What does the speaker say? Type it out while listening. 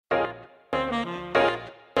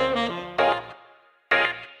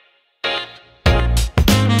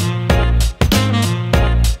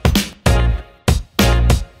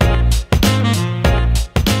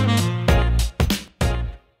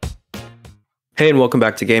Hey, and welcome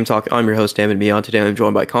back to Game Talk. I'm your host, Damon Beyond. Today I'm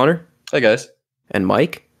joined by Connor Hey guys. and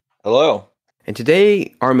Mike. Hello. And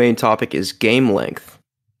today our main topic is game length.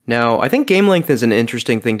 Now, I think game length is an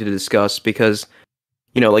interesting thing to discuss because,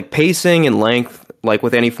 like pacing and length, like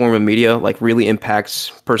with any form of media, like really impacts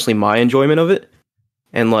personally my enjoyment of it.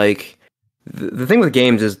 And like the thing with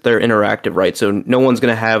games is they're interactive, right? So no one's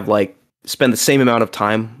going to have like spend the same amount of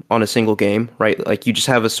time on a single game, right? Like you just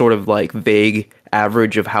have a sort of like vague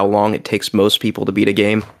average of how long it takes most people to beat a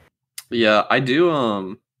game. Yeah, I do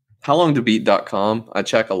howlongtobeat.com. I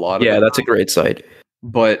check a lot of Yeah, it, that's a great site.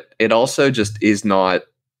 but it also just is not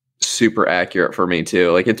super accurate for me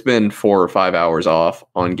too. Like it's been 4 or 5 hours off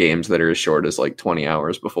on games that are as short as like 20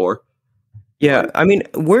 hours before. Yeah, I mean,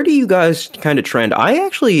 where do you guys kind of trend? I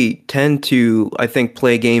actually tend to, I think,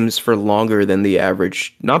 play games for longer than the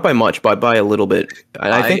average. Not by much, but by a little bit.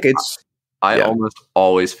 And I think it's... I Yeah. almost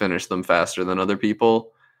always finish them faster than other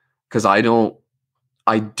people because I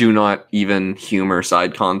do not even humor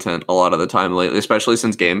side content a lot of the time lately, especially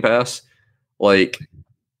since Game Pass. Like,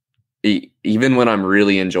 even when I'm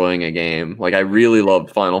really enjoying a game, like I really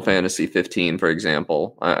loved Final Fantasy 15, for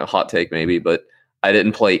example. Hot take maybe, but I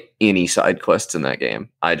didn't play any side quests in that game.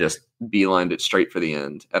 I just beelined it straight for the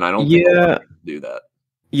end, and I don't think a lot of people do that.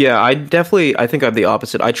 Yeah, I think I'm the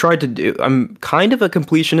opposite. I'm kind of a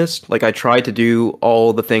completionist. Like, I try to do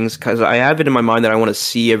all the things because I have it in my mind that I want to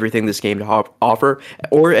see everything this game to offer,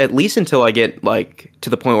 or at least until I get, like, to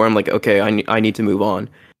the point where I'm like, okay, I need to move on.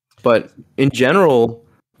 But in general,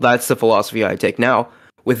 that's the philosophy I take. Now,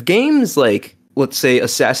 with games like, let's say,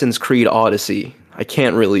 Assassin's Creed Odyssey, I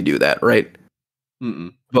can't really do that, right?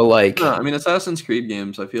 Mm-mm. But like, No, I mean, Assassin's Creed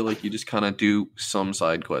games, I feel like you just kind of do some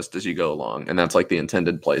side quest as you go along, and that's like the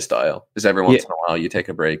intended play style. Is every once in a while you take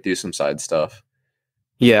a break, do some side stuff.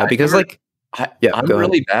 Yeah, because I'm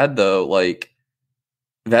really bad though. Like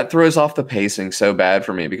that throws off the pacing so bad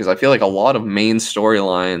for me because I feel like a lot of main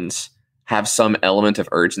storylines have some element of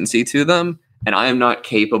urgency to them, and I am not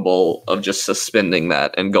capable of just suspending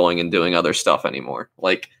that and going and doing other stuff anymore.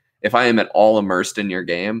 Like if I am at all immersed in your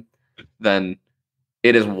game, then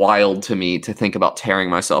it is wild to me to think about tearing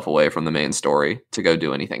myself away from the main story to go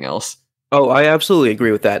do anything else. Oh, I absolutely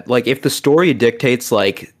agree with that. Like, if the story dictates,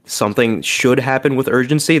 like, something should happen with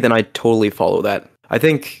urgency, then I totally follow that. I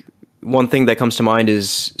think one thing that comes to mind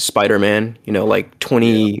is Spider-Man, like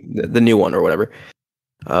the new one or whatever.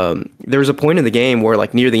 There's a point in the game where,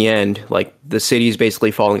 like, near the end, like, the city's basically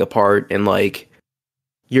falling apart, and, like,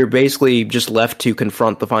 you're basically just left to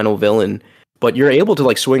confront the final villain, but you're able to,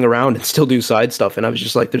 like, swing around and still do side stuff, and I was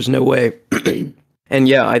just like, there's no way. And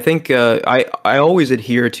yeah, I think I always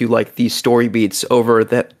adhere to like these story beats over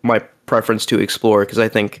that my preference to explore because I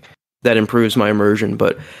think that improves my immersion.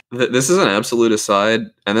 But this is an absolute aside,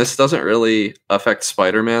 and this doesn't really affect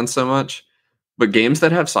Spider-Man so much, but games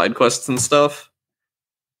that have side quests and stuff,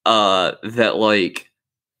 that like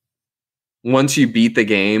once you beat the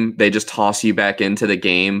game, they just toss you back into the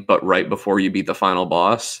game, but right before you beat the final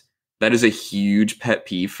boss. That is a huge pet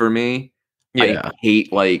peeve for me. yeah, I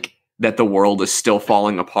hate like that the world is still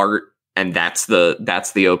falling apart, and that's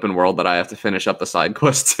the open world that I have to finish up the side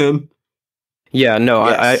quests in. yeah, no,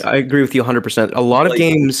 Yes. I agree with you 100%. A lot of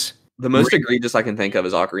games, The most egregious I can think of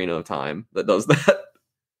is Ocarina of Time that does that.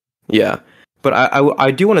 yeah. But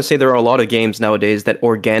I do want to say there are a lot of games nowadays that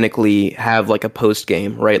organically have like a post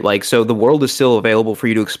game, right? Like, so the world is still available for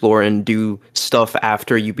you to explore and do stuff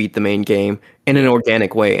after you beat the main game in an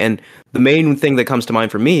organic way. And the main thing that comes to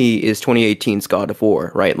mind for me is 2018's God of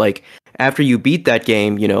War, right? Like, after you beat that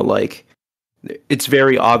game, like, it's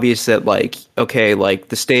very obvious that, like, okay, like,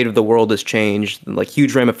 the state of the world has changed, like,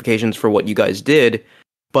 huge ramifications for what you guys did,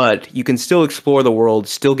 but you can still explore the world,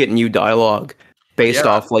 still get new dialogue based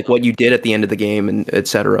off like what you did at the end of the game and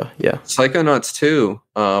etc. Yeah. Psychonauts 2,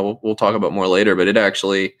 we'll talk about more later, but it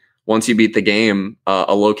actually, once you beat the game,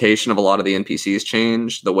 a location of a lot of the NPCs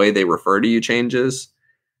change, the way they refer to you changes,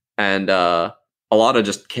 and a lot of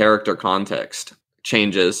just character context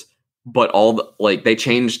changes. But they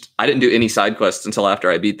changed. I didn't do any side quests until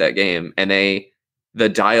after I beat that game, and the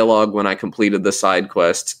dialogue when I completed the side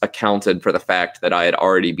quests accounted for the fact that I had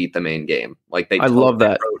already beat the main game. Like I love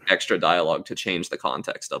that. Wrote extra dialogue to change the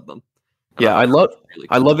context of them. And yeah, I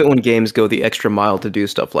love it when games go the extra mile to do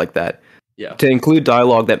stuff like that. Yeah, to include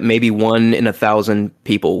dialogue that maybe 1 in 1,000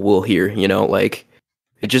 people will hear. Like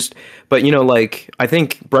it just. But like I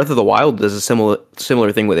think Breath of the Wild does a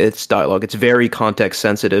similar thing with its dialogue. It's very context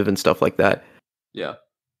sensitive and stuff like that. Yeah,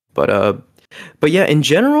 but yeah, in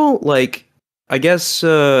general, like. I guess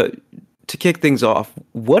to kick things off,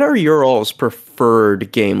 what are your all's preferred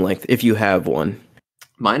game length if you have one?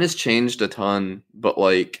 Mine has changed a ton, but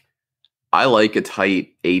like I like a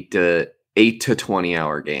tight 8 to 20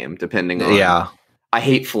 hour game, depending on. Yeah. I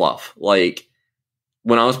hate fluff. Like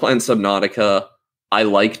when I was playing Subnautica, I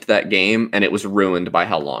liked that game, and it was ruined by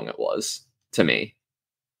how long it was to me.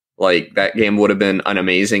 Like that game would have been an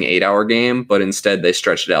amazing 8 hour game, but instead they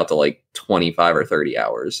stretched it out to like 25 or 30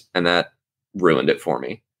 hours, and that ruined it for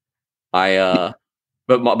me. But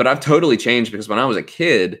I've totally changed because when I was a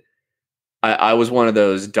kid, I was one of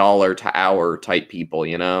those dollar to hour type people,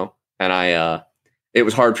 you know, and it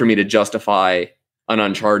was hard for me to justify an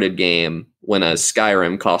Uncharted game when a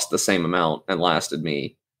Skyrim cost the same amount and lasted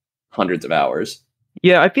me hundreds of hours.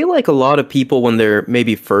 Yeah, I feel like a lot of people when they're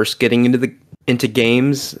maybe first getting into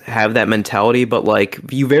games have that mentality, but like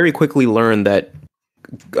you very quickly learn that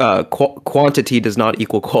quantity does not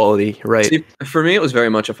equal quality, right? See, for me, it was very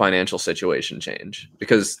much a financial situation change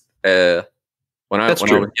because when I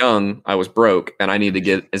was young, I was broke and I needed to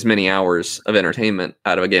get as many hours of entertainment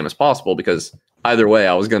out of a game as possible because either way,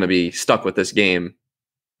 I was going to be stuck with this game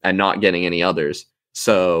and not getting any others.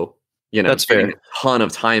 So, you know, that's fair. Getting a ton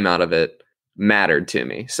of time out of it mattered to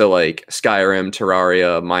me. So like Skyrim,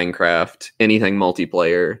 Terraria, Minecraft, anything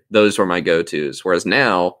multiplayer, those were my go-tos. Whereas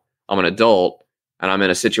now I'm an adult and I'm in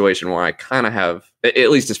a situation where I kind of have, at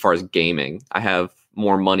least as far as gaming, I have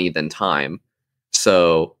more money than time.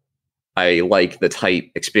 So I like the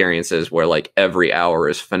tight experiences where like every hour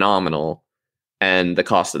is phenomenal and the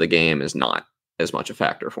cost of the game is not as much a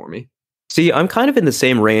factor for me. See, I'm kind of in the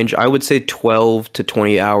same range. I would say 12 to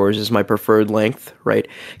 20 hours is my preferred length, right?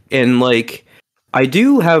 And like, I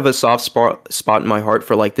do have a soft spot in my heart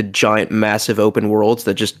for like the giant, massive open worlds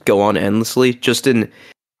that just go on endlessly, just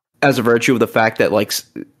as a virtue of the fact that like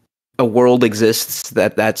a world exists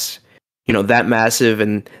that's, you know, that massive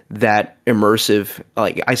and that immersive.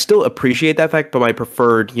 Like, I still appreciate that fact, but my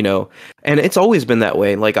preferred, you know, and it's always been that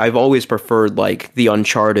way. Like, I've always preferred like the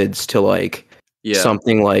Uncharted's to like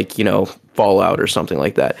something like, you know, Fallout or something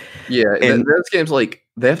like that. Yeah, and those games, like,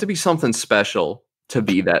 they have to be something special to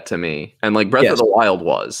be that to me. And like Breath of the Wild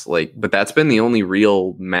was like, but that's been the only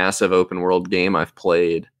real massive open world game I've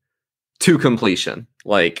played to completion.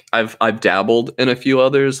 Like I've dabbled in a few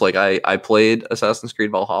others. Like I played Assassin's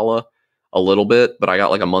Creed Valhalla a little bit, but I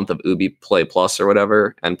got like a month of Ubi Play Plus or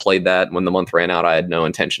whatever and played that. When the month ran out, I had no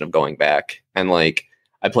intention of going back. And like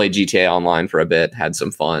I played GTA Online for a bit, had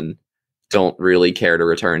some fun. Don't really care to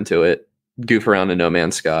return to it. Goof around in No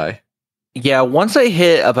Man's Sky. Yeah, once I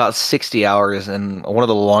hit about 60 hours in one of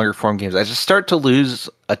the longer form games, I just start to lose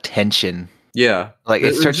attention. Yeah. Like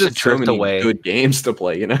it starts to drift away. Good games to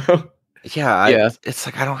play, you know? Yeah, it's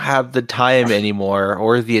like I don't have the time anymore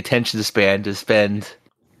or the attention span to spend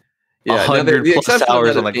 100 plus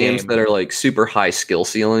hours on a games game that are like super high skill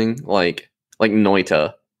ceiling, like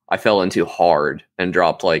Noita. I fell into hard and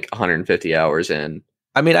dropped like 150 hours in.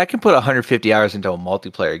 I mean, I can put 150 hours into a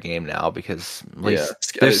multiplayer game now because at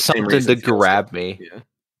least there's something to grab me. Yeah.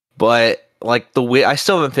 But like I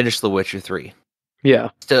still haven't finished The Witcher 3. Yeah.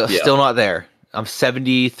 Still not there. I'm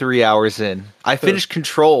 73 hours in. I finished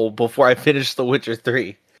Control before I finished The Witcher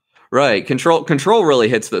 3. Right. Control really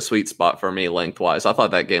hits the sweet spot for me lengthwise. I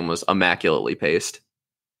thought that game was immaculately paced.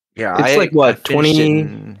 Yeah. It's like what,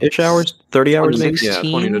 20-ish hours? 30 hours maybe?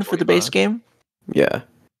 16 for the base game? Yeah.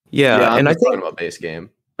 Yeah, and I think about base game.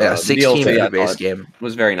 Yeah, 16 for the base game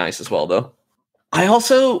was very nice as well, though.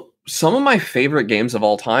 Some of my favorite games of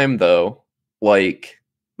all time, though, like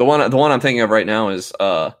the one I'm thinking of right now is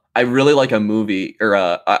I really like a movie, or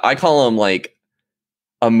I call them like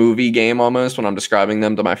a movie game almost when I'm describing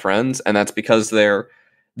them to my friends, and that's because they're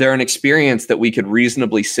an experience that we could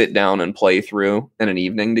reasonably sit down and play through in an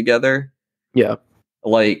evening together. Yeah,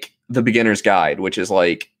 like The Beginner's Guide, which is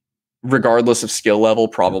like, regardless of skill level,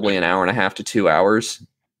 probably an hour and a half to 2 hours.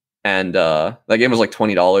 And that game was like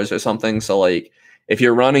 $20 or something. So like if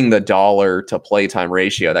you're running the dollar to playtime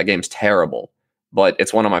ratio, that game's terrible. But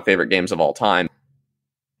it's one of my favorite games of all time.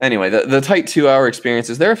 Anyway, the tight 2 hour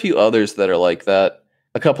experiences, there are a few others that are like that.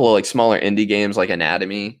 A couple of like smaller indie games like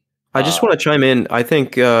Anatomy. I just want to chime in. I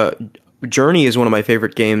think Journey is one of my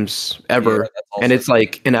favorite games ever. Yeah, and it's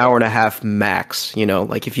like an hour and a half max, you know,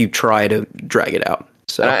 like if you try to drag it out.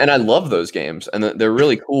 So. And I love those games, and they're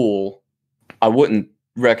really cool. I wouldn't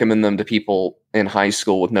recommend them to people in high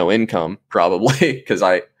school with no income, probably, because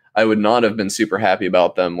I would not have been super happy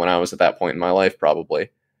about them when I was at that point in my life, probably.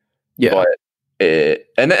 Yeah. But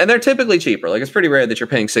and they're typically cheaper. Like, it's pretty rare that you're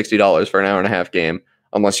paying $60 for an hour and a half game,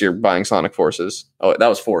 unless you're buying Sonic Forces. Oh, that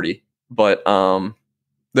was $40. But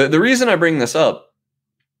the reason I bring this up,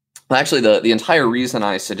 actually, the entire reason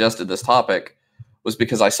I suggested this topic was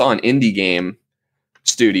because I saw an indie game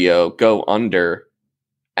studio go under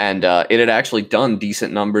and it had actually done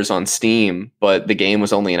decent numbers on Steam, but the game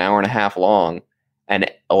was only an hour and a half long, and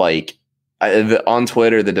like on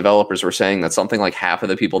Twitter, the developers were saying that something like half of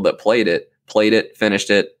the people that played it, finished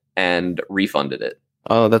it, and refunded it.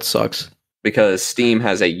 Oh, that sucks. Because Steam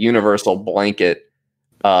has a universal blanket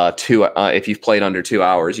if you've played under 2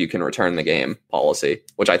 hours, you can return the game policy,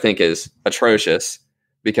 which I think is atrocious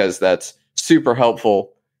because that's super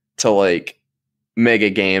helpful to like mega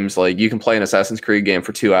games. Like you can play an Assassin's Creed game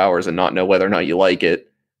for 2 hours and not know whether or not you like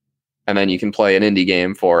it. And then you can play an indie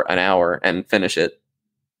game for an hour and finish it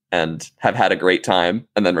and have had a great time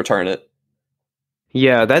and then return it.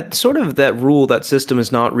 Yeah, that system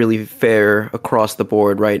is not really fair across the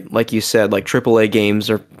board, right? Like you said, like AAA games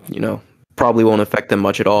are, probably won't affect them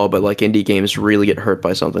much at all, but like indie games really get hurt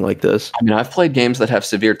by something like this. I mean, I've played games that have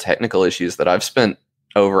severe technical issues that I've spent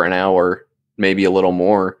over an hour, maybe a little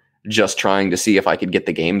more, just trying to see if I could get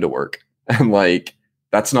the game to work. And like,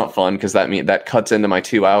 that's not fun because that cuts into my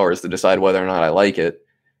 2 hours to decide whether or not I like it.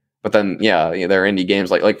 But then, yeah, there are indie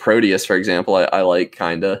games like Proteus, for example, I like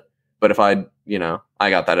kinda. But if I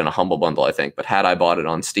got that in a Humble Bundle, I think. But had I bought it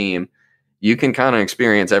on Steam, you can kind of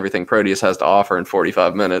experience everything Proteus has to offer in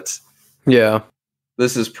 45 minutes. Yeah.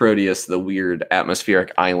 This is Proteus, the weird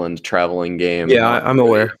atmospheric island traveling game. Yeah, I'm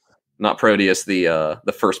aware. Not Proteus, the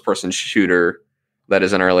first-person shooter that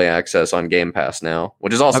is in early access on Game Pass now,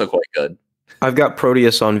 which is also quite good. I've got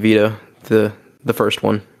Proteus on Vita, the first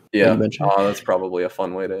one. Yeah, that's probably a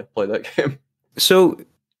fun way to play that game. So,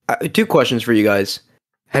 2 questions for you guys.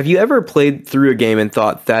 Have you ever played through a game and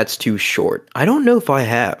thought that's too short? I don't know if I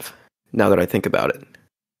have, now that I think about it.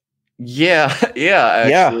 Yeah,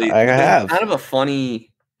 actually. Yeah, I have. Kind of a funny...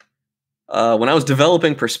 when I was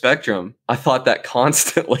developing Per Spectrum, I thought that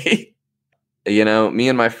constantly. Me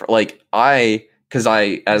and my... Because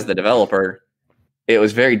as the developer, it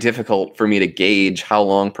was very difficult for me to gauge how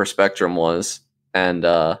long Per Spectrum was, and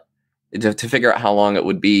to figure out how long it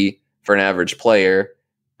would be for an average player,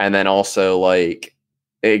 and then also,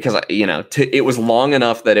 because it was long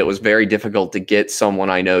enough that it was very difficult to get someone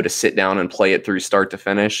I know to sit down and play it through start to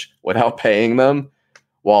finish without paying them,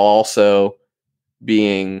 while also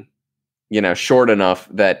being short enough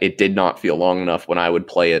that it did not feel long enough when I would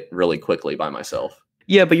play it really quickly by myself.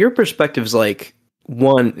 Yeah, but your perspective's like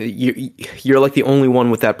you're like the only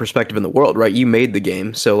one with that perspective in the world, right? You made the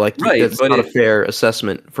game, so that's not a fair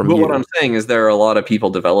assessment from you. But what I'm saying is there are a lot of people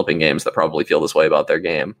developing games that probably feel this way about their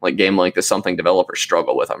game. Like game like this, something developers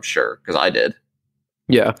struggle with, I'm sure, because I did.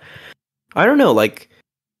 Yeah, I don't know. Like,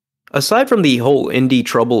 aside from the whole indie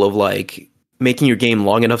trouble of like making your game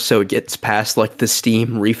long enough so it gets past like the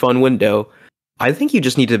Steam refund window, I think you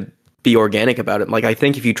just need to be organic about it. Like, I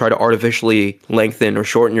think if you try to artificially lengthen or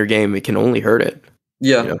shorten your game, it can only hurt it.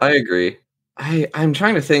 Yeah, I agree. I'm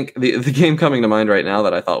trying to think. The game coming to mind right now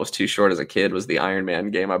that I thought was too short as a kid was the Iron Man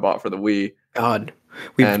game I bought for the Wii. God,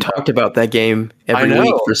 we've talked about that game every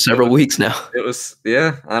week for several weeks now. It was,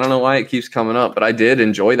 I don't know why it keeps coming up, but I did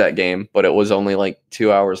enjoy that game, but it was only like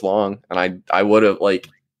 2 hours long, and I would have,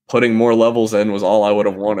 putting more levels in was all I would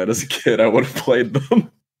have wanted as a kid. I would have played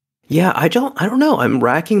them. Yeah, I don't know. I'm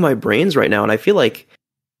racking my brains right now, and I feel like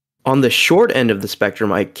on the short end of the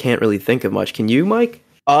spectrum, I can't really think of much. Can you, Mike?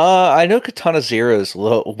 I know Katana Zero is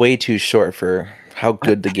way too short for how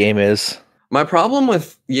good the game is. My problem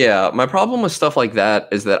with stuff like that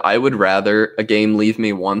is that I would rather a game leave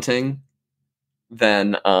me wanting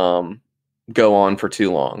than go on for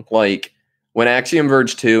too long. Like when Axiom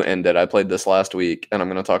Verge 2 ended, I played this last week, and I'm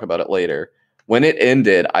going to talk about it later. When it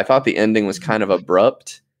ended, I thought the ending was kind of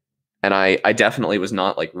abrupt, and I definitely was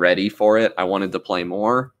not ready for it. I wanted to play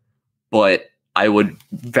more. But I would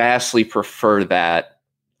vastly prefer that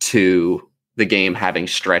to the game having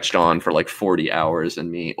stretched on for 40 hours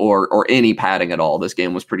in me, or any padding at all. This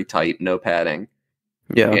game was pretty tight, no padding.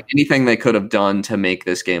 Yeah. Anything they could have done to make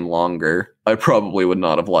this game longer, I probably would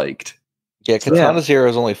not have liked. Yeah, Katana Zero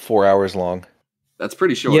is only 4 hours long. That's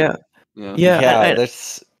pretty short. Yeah. There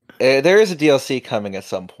is a DLC coming at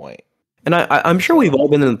some point. And I'm sure we've all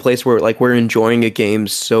been in a place where we're enjoying a game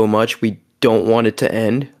so much we don't want it to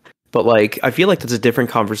end. But I feel like that's a different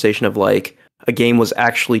conversation of a game was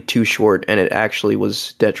actually too short and it actually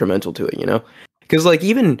was detrimental to it, Because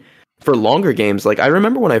even for longer games, I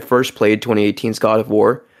remember when I first played 2018's God of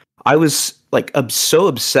War, I was so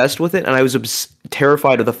obsessed with it, and I was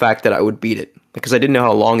terrified of the fact that I would beat it because I didn't know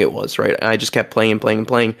how long it was, right? And I just kept playing and playing and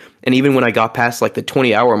playing. And even when I got past the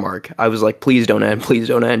 20-hour mark, I was like, please don't end,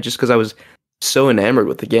 just because I was so enamored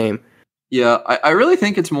with the game. Yeah, I really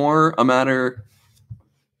think it's more a matter...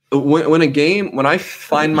 When I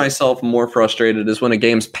find myself more frustrated is when a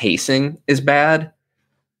game's pacing is bad.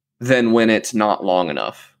 than when it's not long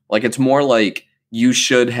enough. Like, it's more like you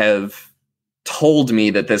should have told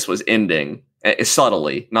me that this was ending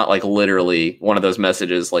subtly, not like literally one of those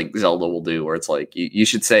messages like Zelda will do where it's like, you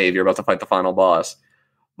should save, you're about to fight the final boss.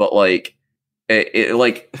 But like,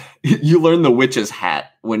 like you learn the witch's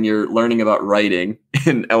hat when you're learning about writing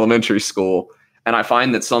in elementary school. And I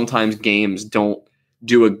find that sometimes games don't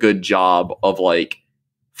do a good job of like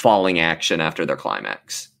falling action after their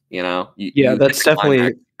climax. You know? That's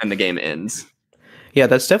definitely... And the game ends. Yeah,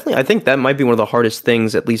 that's definitely... I think that might be one of the hardest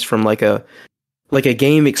things, at least from like a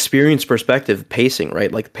game experience perspective, pacing,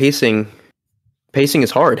 right? Like pacing is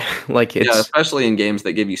hard. Like it's... Yeah, especially in games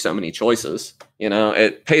that give you so many choices. You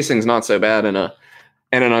know, pacing's not so bad in an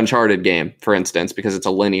Uncharted game, for instance, because it's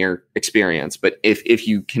a linear experience. But if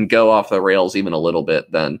you can go off the rails even a little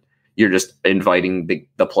bit, then you're just inviting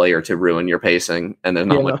the player to ruin your pacing, and there's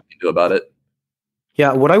not much you can do about it.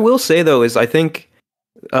 Yeah, what I will say though is I think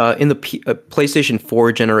in the PlayStation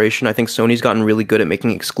 4 generation, I think Sony's gotten really good at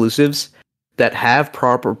making exclusives that have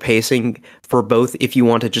proper pacing for both if you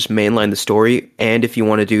want to just mainline the story and if you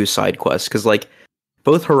want to do side quests. Because like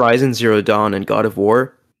both Horizon Zero Dawn and God of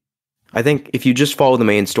War, I think if you just follow the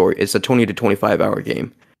main story, it's a 20 to 25 hour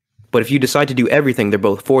game. But if you decide to do everything, they're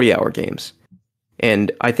both 40-hour games.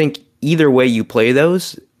 And I think either way you play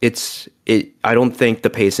those, I don't think the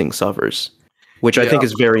pacing suffers, which I think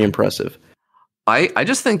is very impressive. I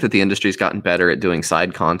just think that the industry's gotten better at doing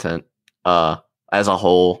side content as a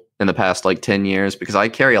whole in the past like 10 years, because I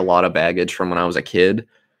carry a lot of baggage from when I was a kid,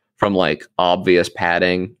 from like obvious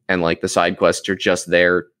padding, and like the side quests are just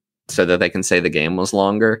there so that they can say the game was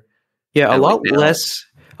longer. Yeah, and a lot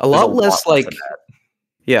less like,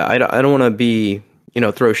 yeah, I don't want to be,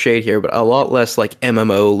 throw shade here, but a lot less like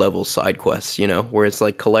MMO level side quests, where it's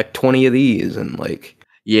like collect 20 of these and like,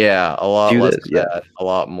 yeah, a lot less of that, a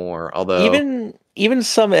lot more. Although even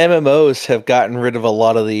some MMOs have gotten rid of a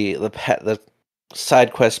lot of the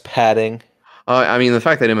side quest padding. I mean, the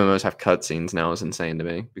fact that MMOs have cutscenes now is insane to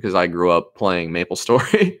me, because I grew up playing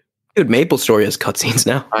MapleStory. Dude, MapleStory has cutscenes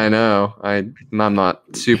now. I know. I'm not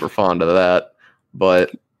super fond of that,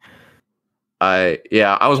 but I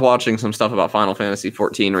was watching some stuff about Final Fantasy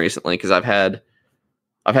 14 recently, because I've had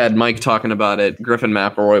Mike talking about it. Griffin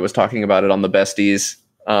McElroy was talking about it on the Besties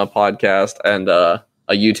podcast, and a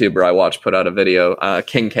YouTuber I watched put out a video.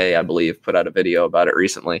 King K, I believe, put out a video about it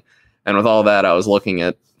recently. And with all that, I was looking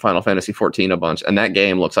at Final Fantasy 14 a bunch, and that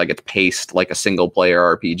game looks like it's paced like a single player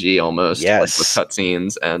RPG almost, like with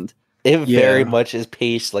cutscenes, and it very much is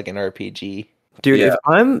paced like an RPG. Dude, if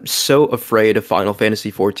I'm so afraid of Final Fantasy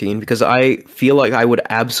 14 because I feel like I would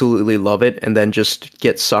absolutely love it and then just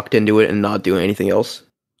get sucked into it and not do anything else.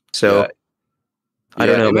 So I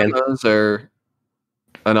don't know, man. MMOs are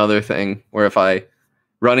another thing where if I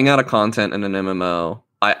running out of content in an MMO,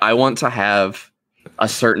 I want to have a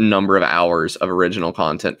certain number of hours of original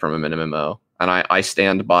content from an MMO, and I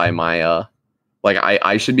stand by my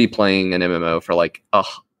I should be playing an MMO for like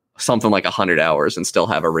something like 100 hours and still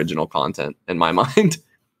have original content in my mind.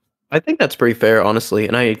 I think that's pretty fair, honestly,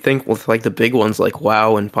 and I think with like the big ones like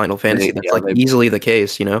WoW and Final Fantasy, that's easily the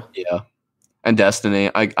case, Yeah, and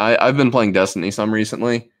Destiny. I've been playing Destiny some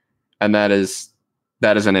recently, and that is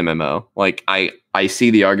an MMO. Like I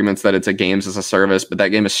see the arguments that it's a games as a service, but that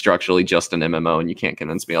game is structurally just an MMO, and you can't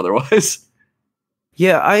convince me otherwise.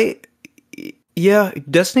 Yeah,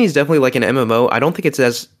 Destiny is definitely like an MMO. I don't think it's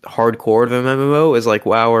as hardcore of an MMO as like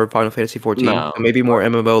WoW or Final Fantasy 14. No. Maybe more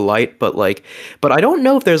MMO light, but I don't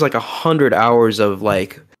know if there's like 100 hours of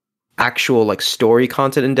like actual like story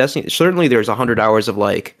content in Destiny. Certainly there's 100 hours of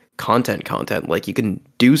like content. Like you can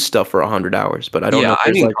do stuff for 100 hours, but I don't know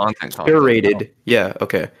if there's like content curated. Yeah,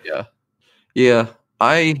 okay. Yeah.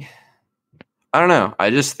 I don't know. I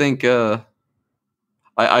just think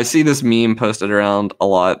I see this meme posted around a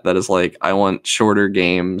lot that is like, I want shorter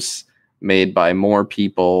games made by more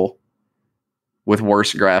people with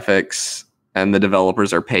worse graphics, and the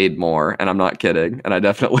developers are paid more, and I'm not kidding, and I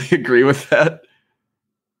definitely agree with that.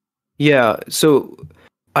 Yeah, so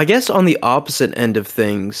I guess on the opposite end of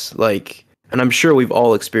things, like, and I'm sure we've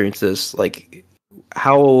all experienced this, like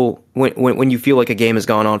how when you feel like a game has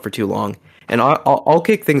gone on for too long, and I'll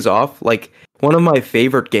kick things off. Like one of my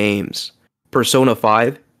favorite games, Persona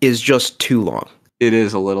 5, is just too long. It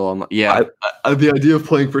is a little, the idea of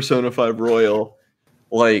playing Persona 5 Royal,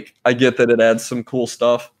 like I get that it adds some cool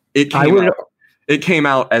stuff. It came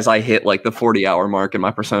out as I hit like the 40-hour mark in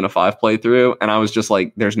my Persona 5 playthrough, and I was just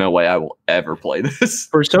like, there's no way I will ever play this.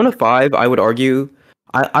 Persona 5, I would argue,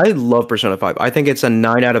 I love Persona 5. I think it's a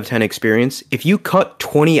 9 out of 10 experience. If you cut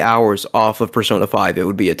 20 hours off of Persona 5, it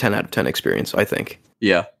would be a 10 out of 10 experience, I think.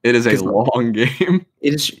 Yeah, it is a long game.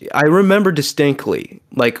 It is. I remember distinctly,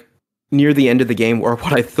 like near the end of the game, or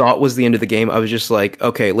what I thought was the end of the game. I was just like,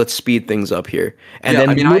 okay, let's speed things up here. And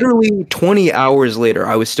then literally 20 hours later,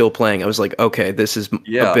 I was still playing. I was like, okay, this is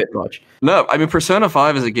a bit much. No, I mean, Persona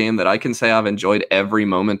 5 is a game that I can say I've enjoyed every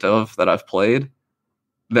moment of that I've played.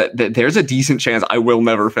 That there's a decent chance I will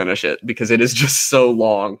never finish it because it is just so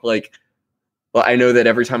long. Like, well, I know that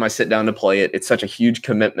every time I sit down to play it, it's such a huge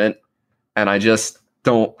commitment, and I just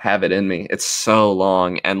don't have it in me. It's so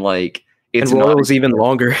long, and like it's and Royal's even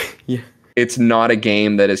longer. Yeah, it's not a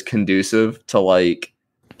game that is conducive to like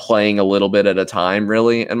playing a little bit at a time.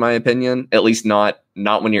 Really, in my opinion, at least not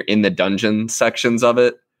when you're in the dungeon sections of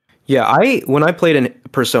it. Yeah, when I played in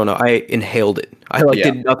Persona, I inhaled it. I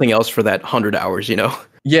did nothing else for that 100 hours. You know.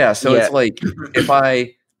 Yeah, so it's like if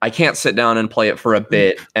I can't sit down and play it for a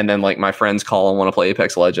bit, and then like my friends call and want to play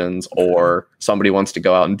Apex Legends, or somebody wants to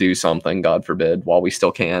go out and do something, God forbid, while we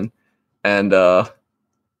still can, and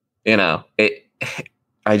you know,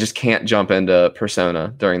 I just can't jump into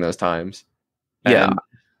Persona during those times. Yeah,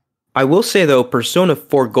 I will say though, Persona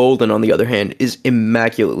 4 Golden, on the other hand, is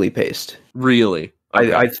immaculately paced. Really,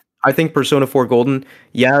 okay. I think Persona 4 Golden,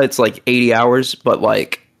 it's like 80 hours, but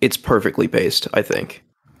like it's perfectly paced. I think.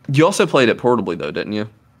 You also played it portably though, didn't you?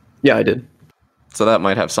 Yeah, I did. So that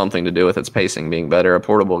might have something to do with its pacing being better. A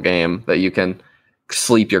portable game that you can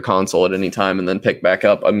sleep your console at any time and then pick back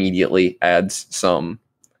up immediately adds some.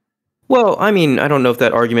 Well, I mean, I don't know if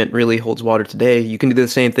that argument really holds water today. You can do the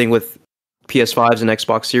same thing with PS5s and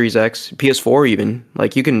Xbox Series X, PS4 even.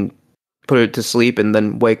 Like, you can put it to sleep and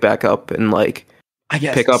then wake back up and, like,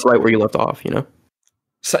 pick up right where you left off, you know?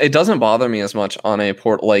 So it doesn't bother me as much on a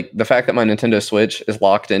port, like the fact that my Nintendo Switch is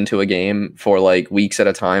locked into a game for like weeks at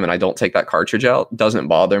a time and I don't take that cartridge out doesn't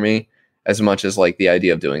bother me as much as like the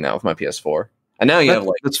idea of doing that with my PS4. And now you have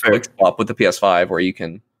like that's fair. Swap with the PS5 where you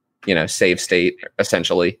can, save state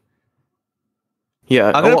essentially.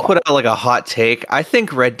 Yeah, I'm gonna put out like a hot take. I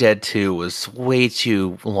think Red Dead 2 was way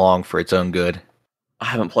too long for its own good. I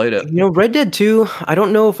haven't played it. Red Dead 2, I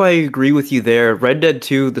don't know if I agree with you there. Red Dead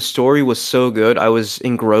 2, the story was so good. I was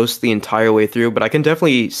engrossed the entire way through, but I can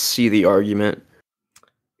definitely see the argument.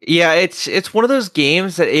 Yeah, it's one of those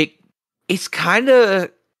games that it's kind of,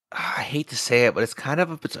 I hate to say it, but it's kind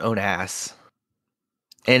of up its own ass.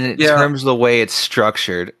 In terms of the way it's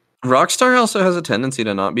structured. Rockstar also has a tendency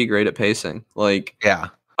to not be great at pacing. Like, yeah.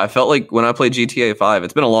 I felt like when I played GTA 5,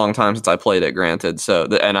 it's been a long time since I played it, granted.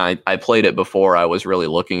 And I played it before I was really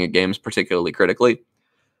looking at games particularly critically.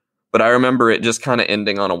 But I remember it just kind of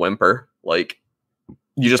ending on a whimper. Like,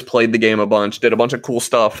 you just played the game a bunch, did a bunch of cool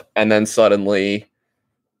stuff, and then suddenly,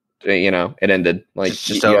 it ended. Like,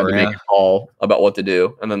 you had to make a call about what to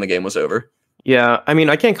do, and then the game was over. Yeah, I mean,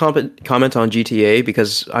 I can't comment on GTA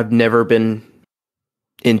because I've never been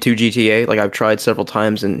into GTA. Like, I've tried several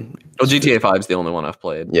times, and GTA 5 is the only one I've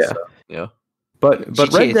played. Yeah, so, yeah. But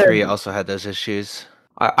GTA Red Dead 3 also had those issues.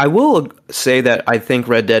 I will say that I think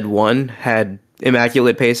Red Dead 1 had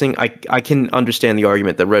immaculate pacing. I can understand the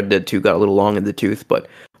argument that Red Dead 2 got a little long in the tooth, but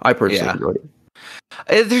I personally enjoyed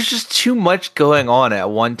it. There's just too much going on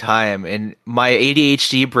at one time, and my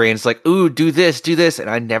ADHD brain's like, ooh, do this, and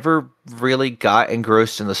I never really got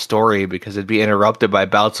engrossed in the story because it'd be interrupted by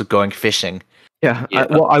bouts of going fishing. Yeah.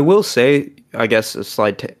 I will say, I guess, a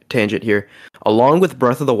slight tangent here. Along with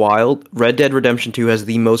Breath of the Wild, Red Dead Redemption 2 has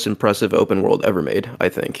the most impressive open world ever made, I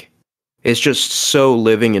think. It's just so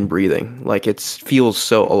living and breathing. Like, it feels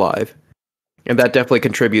so alive. And that definitely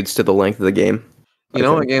contributes to the length of the game.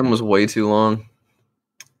 What game was way too long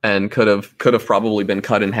and could have probably been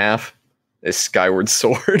cut in half? Is Skyward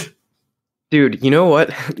Sword. Dude, you know what?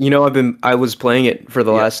 I was playing it for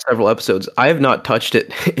the last several episodes. I have not touched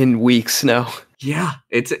it in weeks now. Yeah,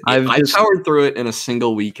 I powered through it in a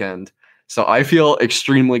single weekend. So I feel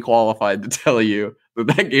extremely qualified to tell you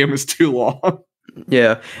that game is too long.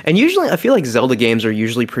 Yeah, and usually I feel like Zelda games are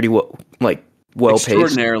usually pretty well paced.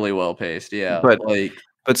 Extraordinarily well paced, yeah. But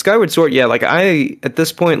Skyward Sword, at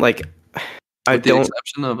this point, like, with the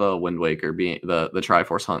exception of Wind Waker being the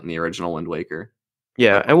Triforce Hunt in the original Wind Waker.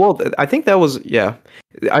 Yeah, and I think that was,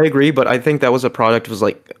 I agree, but I think that was a product was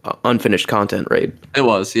like unfinished content, right? It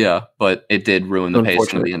was, yeah, but it did ruin the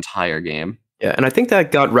pacing of the entire game. Yeah, and I think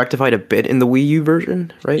that got rectified a bit in the Wii U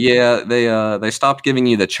version, right? Yeah, they stopped giving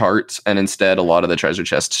you the charts, and instead a lot of the treasure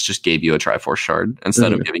chests just gave you a Triforce shard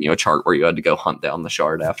instead of giving you a chart where you had to go hunt down the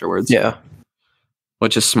shard afterwards. Yeah,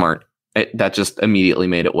 which is smart. That just immediately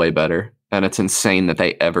made it way better, and it's insane that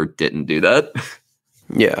they ever didn't do that.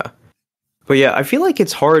 Yeah. But yeah, I feel like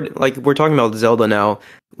it's hard, like, we're talking about Zelda now,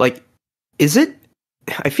 like,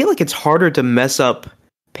 I feel like it's harder to mess up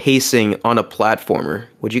pacing on a platformer.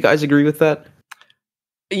 Would you guys agree with that?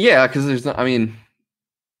 Yeah, because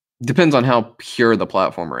depends on how pure the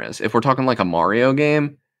platformer is. If we're talking like a Mario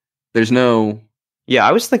game, there's no Yeah,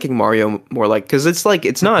 I was thinking Mario more like because it's like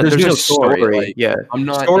it's not. There's no story. Like, Yeah, I'm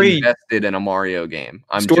not story. invested in a Mario game.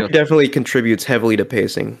 Story definitely contributes heavily to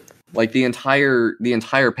pacing. Like the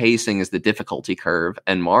entire pacing is the difficulty curve,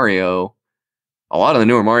 and Mario. A lot of the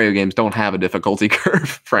newer Mario games don't have a difficulty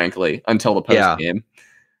curve, frankly, until the post game.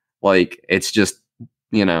 Like it's just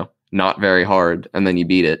not very hard, and then you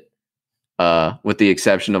beat it. With the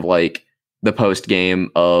exception of like the post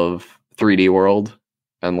game of 3D World,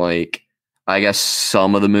 and like I guess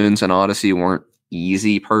some of the moons in Odyssey weren't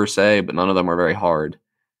easy per se, but none of them were very hard.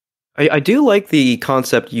 I do like the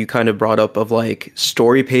concept you kind of brought up of like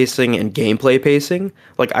story pacing and gameplay pacing.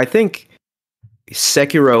 Like I think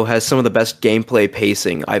Sekiro has some of the best gameplay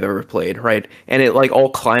pacing I've ever played, right? And it like all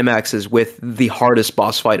climaxes with the hardest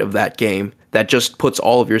boss fight of that game that just puts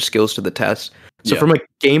all of your skills to the test. So from a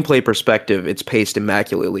gameplay perspective, it's paced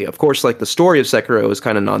immaculately. Of course, like the story of Sekiro is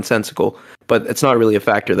kind of nonsensical, but it's not really a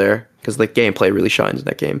factor there because the gameplay really shines in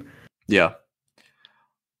that game. Yeah.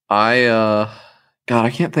 God, I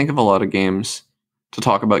can't think of a lot of games to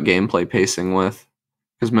talk about gameplay pacing with.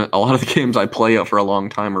 Because a lot of the games I play for a long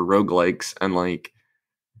time are roguelikes, and like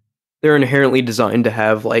they're inherently designed to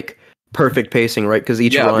have like perfect pacing, right? Because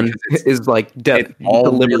each run is like it's all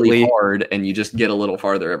deliberately really hard, and you just get a little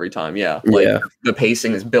farther every time. Yeah, like the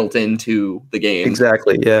pacing is built into the game.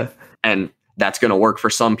 Exactly. Yeah, and that's going to work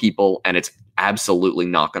for some people, and it's absolutely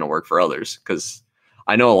not going to work for others. Because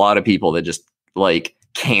I know a lot of people that just like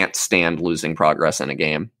can't stand losing progress in a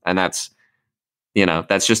game, and that's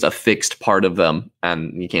just a fixed part of them,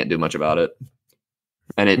 and you can't do much about it.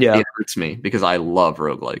 And it hurts me because I love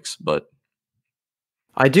roguelikes, but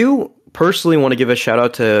I do personally want to give a shout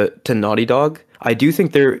out to Naughty Dog. I do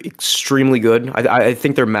think they're extremely good. I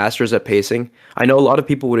think they're masters at pacing. I know a lot of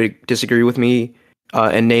people would disagree with me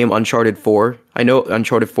and name Uncharted 4. I know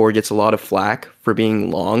Uncharted 4 gets a lot of flack for being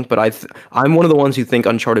long, but I'm one of the ones who think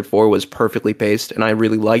Uncharted 4 was perfectly paced, and I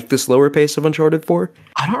really like the slower pace of Uncharted 4.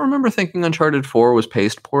 I don't remember thinking Uncharted 4 was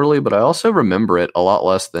paced poorly, but I also remember it a lot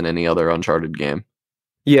less than any other Uncharted game.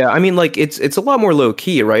 Yeah, I mean, like, it's a lot more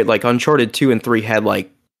low-key, right? Like, Uncharted 2 and 3 had, like,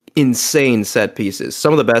 insane set pieces.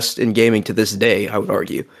 Some of the best in gaming to this day, I would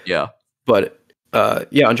argue. Yeah. But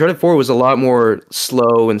Uncharted 4 was a lot more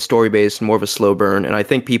slow and story-based and more of a slow burn, and I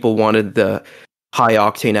think people wanted the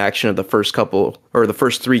high-octane action of the first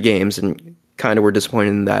first 3 games, and kind of were disappointed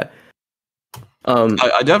in that.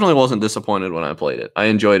 I definitely wasn't disappointed when I played it. I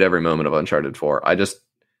enjoyed every moment of Uncharted 4.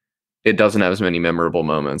 It doesn't have as many memorable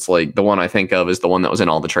moments. Like, the one I think of is the one that was in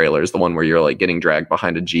all the trailers, the one where you're, like, getting dragged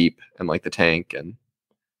behind a Jeep and, like, the tank, and...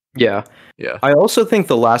 Yeah. I also think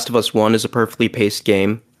The Last of Us 1 is a perfectly paced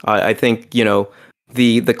game. I think,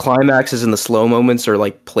 the climaxes and the slow moments are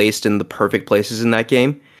like placed in the perfect places in that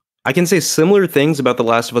game. I can say similar things about The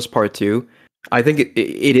Last of Us Part 2. I think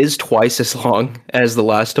it is twice as long as The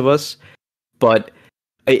Last of Us, but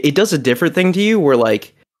it does a different thing to you where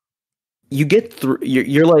like you get through,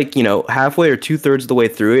 you're like, halfway or 2/3 of the way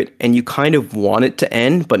through it, and you kind of want it to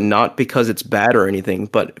end, but not because it's bad or anything.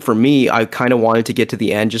 But for me, I kind of wanted to get to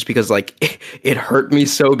the end just because like it hurt me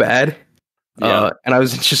so bad. And I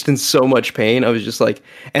was just in so much pain. I was just like,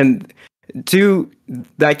 and to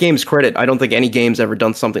that game's credit, I don't think any game's ever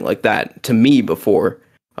done something like that to me before,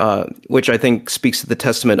 which I think speaks to the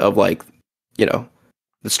testament of like, the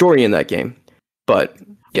story in that game. But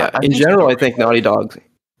yeah, in general, I think Naughty Dog.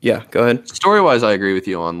 Yeah, go ahead. Story-wise, I agree with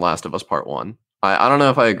you on Last of Us Part 1. I don't know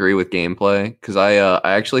if I agree with gameplay, because I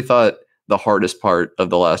actually thought the hardest part of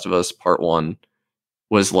The Last of Us Part 1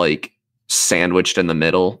 was like sandwiched in the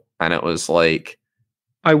middle, and it was like...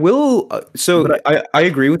 I will... I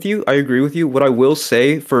agree with you. What I will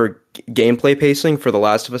say for gameplay pacing for The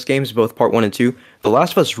Last of Us games, both Part 1 and 2, The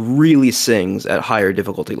Last of Us really sings at higher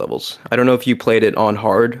difficulty levels. I don't know if you played it on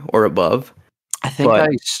hard or above. I think I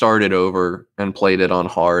started over and played it on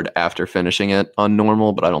hard after finishing it on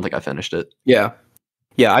normal, but I don't think I finished it. Yeah.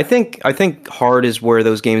 I think hard is where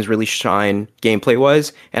those games really shine gameplay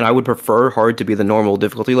wise, and I would prefer hard to be the normal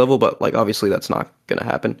difficulty level, but like obviously that's not gonna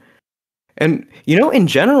happen. And in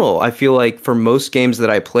general, I feel like for most games that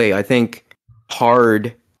I play, I think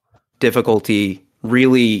hard difficulty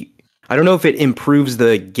really, I don't know if it improves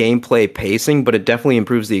the gameplay pacing, but it definitely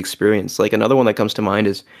improves the experience. Like another one that comes to mind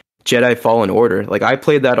is Jedi Fallen Order. Like I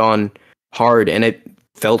played that on hard and it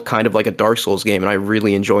felt kind of like a Dark Souls game, and I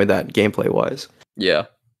really enjoyed that gameplay wise.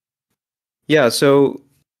 Yeah, so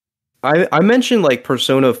I mentioned like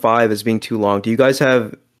Persona 5 as being too long. Do you guys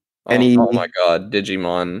have Any Oh my god,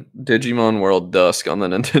 Digimon World Dusk on the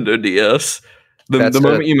Nintendo DS. That's The a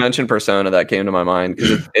moment you mentioned Persona, that came to my mind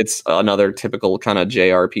because it's another typical kind of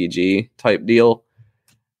JRPG type deal,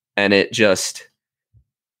 and it's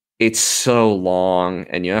so long,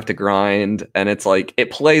 and you have to grind, and it's like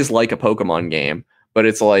it plays like a Pokemon game, but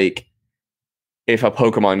it's like if a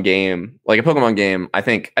Pokemon game, I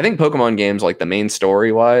think Pokemon games, like the main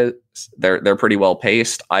story wise, they're pretty well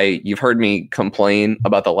paced. You've heard me complain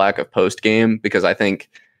about the lack of post game because I think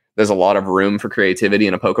there's a lot of room for creativity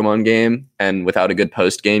in a Pokemon game, and without a good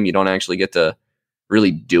post game, you don't actually get to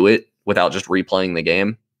really do it without just replaying the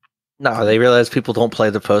game. No, they realized people don't play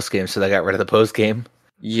the post game, so they got rid of the post game.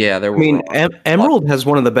 Yeah, I mean, Emerald has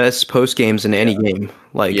one of the best post games in any game.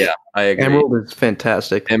 Like, yeah, I agree. Emerald is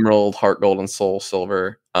fantastic. Emerald, Heart Gold, and Soul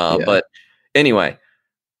Silver. Yeah. But anyway,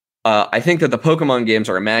 I think that the Pokemon games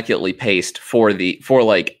are immaculately paced for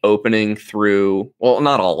like opening through. Well,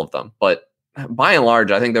 not all of them, but by and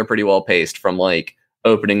large, I think they're pretty well paced from like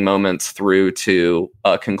opening moments through to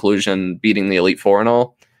conclusion, beating the Elite Four and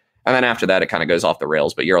all. And then after that, it kind of goes off the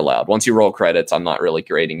rails. But you're allowed. Once you roll credits, I'm not really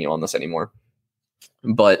grading you on this anymore.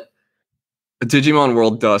 But Digimon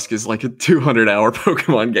World Dusk is like a 200-hour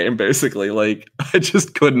Pokemon game, basically. Like, I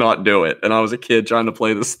just could not do it. And I was a kid trying to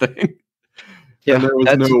play this thing. Yeah, and there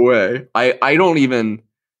was no way. I don't even...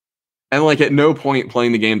 And, like, at no point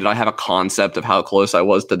playing the game did I have a concept of how close I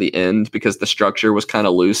was to the end because the structure was kind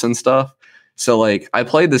of loose and stuff. So, like, I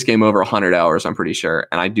played this game over 100 hours, I'm pretty sure,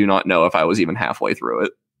 and I do not know if I was even halfway through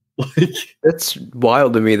it. Like, that's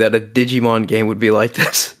wild to me that a Digimon game would be like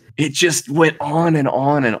this. It just went on and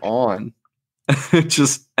on and on. It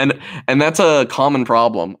just and that's a common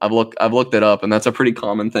problem. I've looked it up, and that's a pretty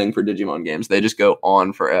common thing for Digimon games. They just go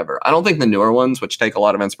on forever. I don't think the newer ones, which take a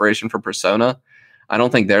lot of inspiration from Persona, I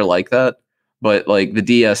don't think they're like that. But like the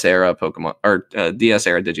DS era Pokemon or DS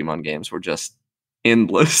era Digimon games were just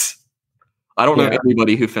endless. I don't know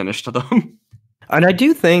anybody who finished them. And I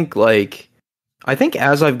do think I think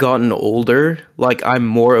as I've gotten older, like I'm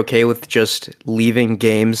more okay with just leaving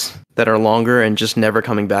games that are longer and just never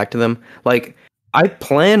coming back to them. Like I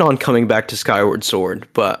plan on coming back to Skyward Sword,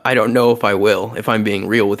 but I don't know if I will, if I'm being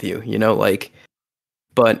real with you, you know, like,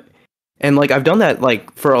 but, and like I've done that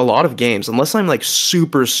like for a lot of games, unless I'm like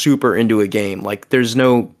super, super into a game, like there's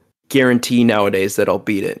no guarantee nowadays that I'll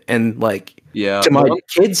beat it. And like, to my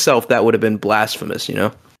kid self, that would have been blasphemous, you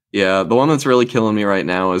know? Yeah, the one that's really killing me right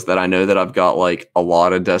now is that I know that I've got like a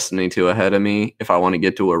lot of Destiny 2 ahead of me if I want to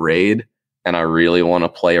get to a raid, and I really want to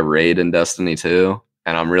play a raid in Destiny 2,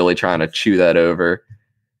 and I'm really trying to chew that over,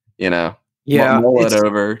 you know? Yeah. Mull it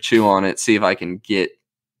over, chew on it, see if I can get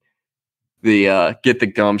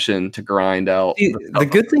the gumption to grind out. The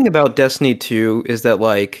good thing about Destiny 2 is that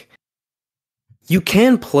like you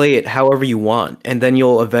can play it however you want, and then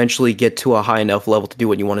you'll eventually get to a high enough level to do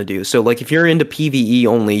what you want to do. So, like, if you're into PvE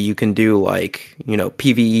only, you can do, like, you know,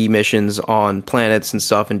 PvE missions on planets and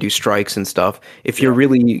stuff and do strikes and stuff. If you're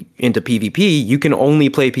really into PvP, you can only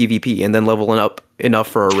play PvP and then level up enough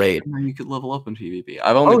for a raid. You could level up in PvP.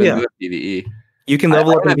 I've only been doing PvE. You can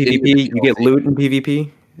level up in PvP, you get loot in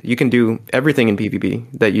PvP. You can do everything in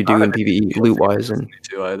PvP that you do in PvE, loot-wise. And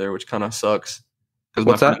too either, which kind of sucks.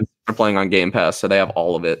 What's that? They're playing on Game Pass, so they have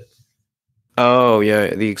all of it. Oh,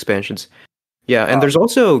 yeah, the expansions. Yeah, and there's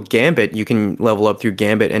also Gambit. You can level up through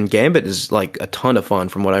Gambit, and Gambit is like a ton of fun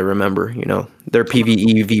from what I remember. You know, their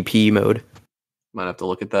PvE VP mode. Might have to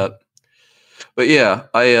look at that. But yeah,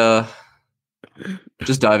 I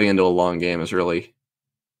just diving into a long game is really,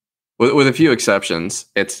 with a few exceptions,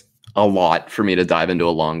 it's a lot for me to dive into a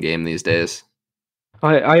long game these days.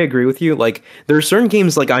 I agree with you. Like, there are certain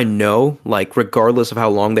games, like, I know, like, regardless of how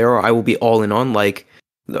long they are, I will be all in on. Like,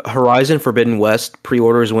 the Horizon Forbidden West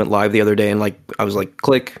pre-orders went live the other day, and, like, I was like,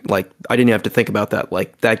 click. Like, I didn't have to think about that.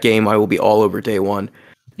 Like, that game, I will be all over day one.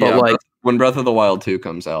 But, yeah, like, when Breath of the Wild 2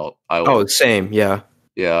 comes out, I will. Oh, same, yeah.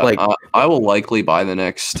 Yeah, like, I will likely buy the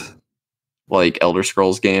next, like, Elder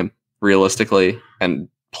Scrolls game, realistically, and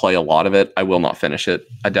play a lot of it. I will not finish it.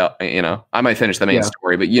 I doubt, you know, I might finish the main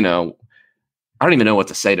story, but, you know, I don't even know what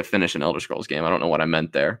to say to finish an Elder Scrolls game. I don't know what I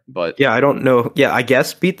meant there, but yeah, I don't know. Yeah, I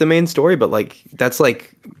guess beat the main story, but like that's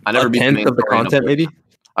like I never beat the main of the content. Maybe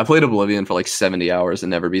I played Oblivion for like 70 hours and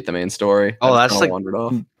never beat the main story. Oh, that's like wandered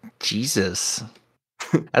off. Jesus.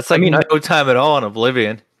 That's like no time at all on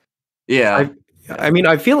Oblivion. Yeah, I mean,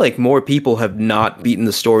 I feel like more people have not beaten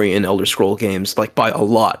the story in Elder Scroll games, like by a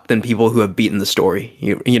lot, than people who have beaten the story.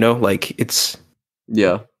 You know, like it's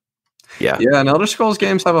yeah. And Elder Scrolls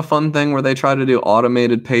games have a fun thing where they try to do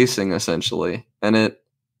automated pacing essentially, and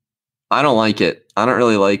I don't like it. I don't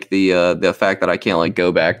really like the fact that I can't like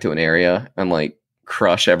go back to an area and like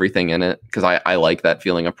crush everything in it because I like that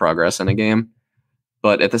feeling of progress in a game.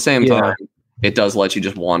 But at the same Yeah. time, it does let you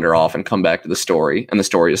just wander off and come back to the story, and the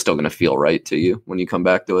story is still going to feel right to you when you come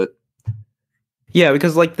back to it. Yeah,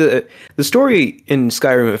 because like the story in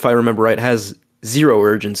Skyrim, if I remember right, has zero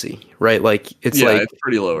urgency, right? Like it's like, it's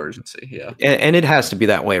pretty low urgency. Yeah, and it has to be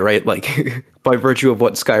that way, right? Like by virtue of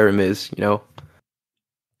what Skyrim is, you know.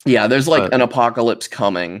 yeah. There's like an apocalypse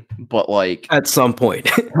coming, but like At some point,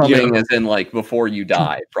 coming as in like before you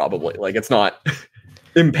die, probably. Like it's not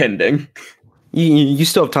impending. you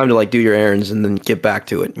still have time to like do your errands and then get back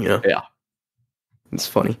to it, you know. Yeah, it's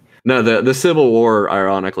funny. No, the Civil War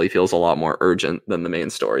ironically feels a lot more urgent than the main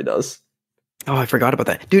story does. Oh, I forgot about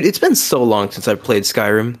that, dude. It's been so long since I've played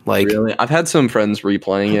Skyrim. Like, really, I've had some friends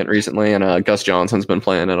replaying it recently, and Gus Johnson's been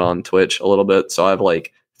playing it on Twitch a little bit. So I've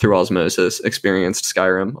like through osmosis experienced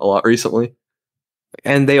Skyrim a lot recently.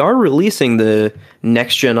 And they are releasing the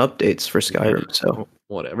next gen updates for Skyrim. So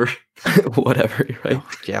whatever, whatever, right?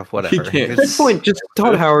 Yeah, whatever. At this point, just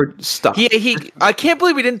Todd Howard, stop. I can't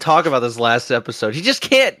believe we didn't talk about this last episode. He just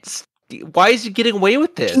can't. Why is he getting away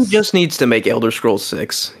with this? He just needs to make Elder Scrolls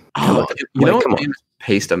 6. You know what game is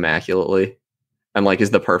paced immaculately and like is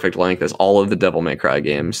the perfect length as all of the Devil May Cry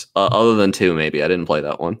games, other than 2 maybe. I didn't play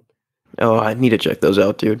that one. Oh, I need to check those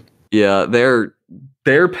out, dude. Yeah,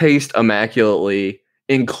 they're paced immaculately,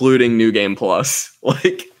 including New Game Plus.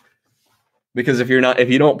 Like, because if you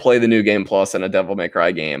don't play the New Game Plus in a Devil May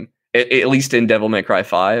Cry game, at least in Devil May Cry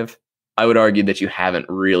 5, I would argue that you haven't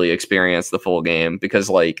really experienced the full game because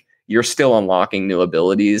like you're still unlocking new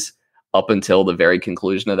abilities up until the very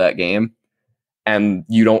conclusion of that game, and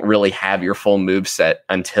you don't really have your full move set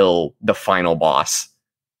until the final boss.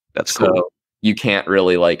 That's cool. So you can't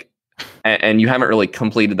really like, and you haven't really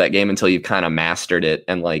completed that game until you've kind of mastered it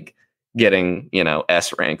and like getting, you know,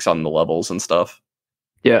 S ranks on the levels and stuff.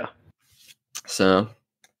 Yeah. So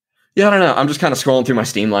yeah, I don't know. I'm just kind of scrolling through my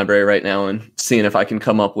Steam library right now and seeing if I can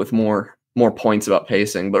come up with more points about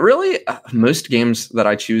pacing. But really, most games that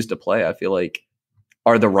I choose to play, I feel like,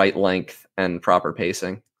 are the right length and proper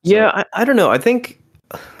pacing. So. Yeah, I don't know. I think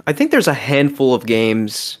there's a handful of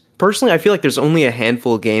games. Personally, I feel like there's only a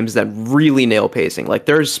handful of games that really nail pacing. Like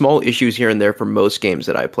there's small issues here and there for most games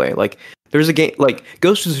that I play. Like there's a game like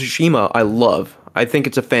Ghost of Tsushima I love. I think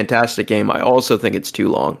it's a fantastic game. I also think it's too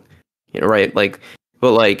long. You know, right? Like,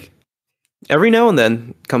 but like every now and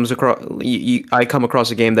then I come across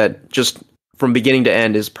a game that just from beginning to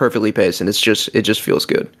end is perfectly paced and it just feels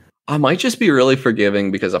good. I might just be really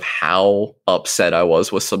forgiving because of how upset I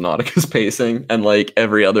was with Subnautica's pacing and like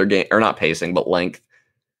every other game, or not pacing, but length.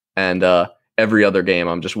 And every other game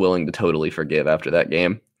I'm just willing to totally forgive after that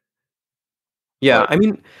game. Yeah, I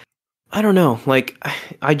mean, I don't know. Like,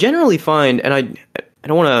 I generally find, and I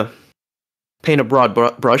don't want to paint a broad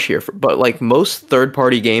brush here, but like most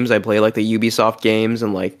third-party games I play, like the Ubisoft games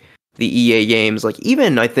and like the EA games, like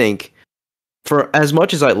even I think, for as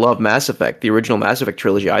much as I love Mass Effect, the original Mass Effect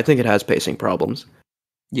trilogy, I think it has pacing problems.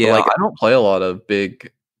 Yeah, like, I don't play a lot of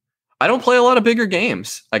bigger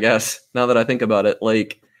games, I guess, now that I think about it.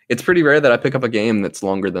 Like, it's pretty rare that I pick up a game that's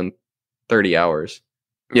longer than 30 hours.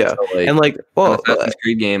 Yeah, so, and like, well, an Assassin's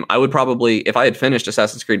Creed game, I would probably, if I had finished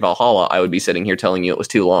Assassin's Creed Valhalla, I would be sitting here telling you it was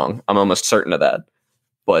too long. I'm almost certain of that.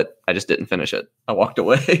 But I just didn't finish it. I walked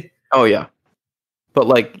away. Oh, yeah. But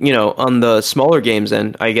like, you know, on the smaller games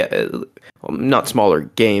end, I get, not smaller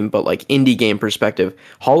game, but like indie game perspective,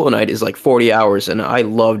 Hollow Knight is like 40 hours, and I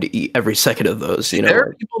loved every second of those. You know, there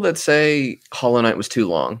are people that say Hollow Knight was too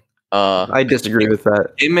long. I disagree with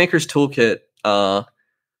that. Game Maker's Toolkit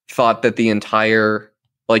thought that the entire,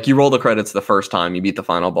 like, you roll the credits the first time you beat the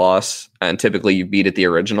final boss, and typically you beat it the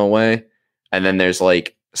original way, and then there's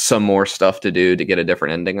like some more stuff to do to get a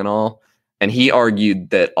different ending and all. And he argued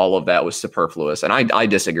that all of that was superfluous, and I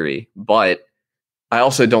disagree. But I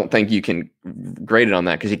also don't think you can grade it on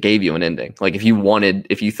that because it gave you an ending. Like if you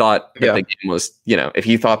thought that the game was, you know, if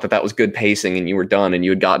you thought that was good pacing and you were done and you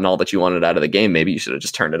had gotten all that you wanted out of the game, maybe you should have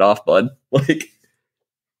just turned it off, bud. Like,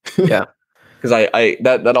 yeah, because I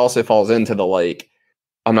that also falls into the like,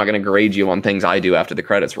 I'm not going to grade you on things I do after the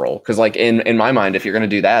credits roll. Because like in my mind, if you're going to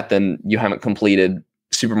do that, then you haven't completed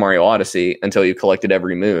Super Mario Odyssey until you've collected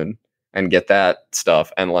every moon and get that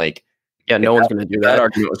stuff. And like, yeah, no one's going to do that. That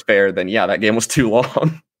argument was fair. Then yeah, that game was too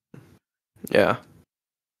long. Yeah.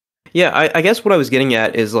 I guess what I was getting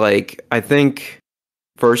at is like, I think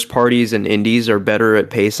first parties and indies are better at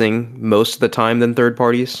pacing most of the time than third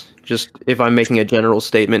parties. Just if I'm making a general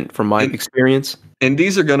statement from my experience.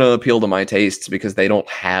 Indies are going to appeal to my tastes because they don't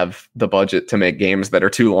have the budget to make games that are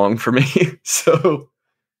too long for me. So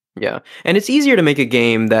yeah. And it's easier to make a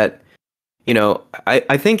game that you know,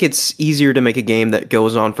 I think it's easier to make a game that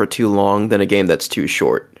goes on for too long than a game that's too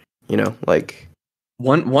short. You know, like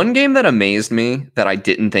One game that amazed me that I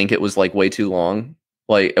didn't think it was like way too long.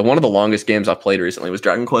 Like one of the longest games I've played recently was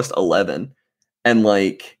Dragon Quest 11, and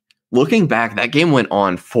like looking back, that game went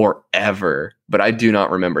on forever. But I do not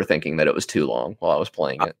remember thinking that it was too long while I was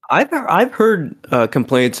playing it. I've heard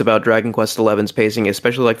complaints about Dragon Quest XI's pacing,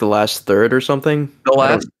 especially like the last third or something. The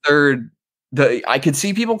last third, I could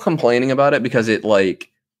see people complaining about it because it like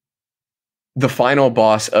the final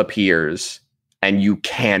boss appears and you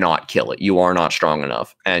cannot kill it. You are not strong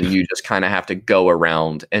enough, and you just kind of have to go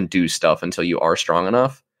around and do stuff until you are strong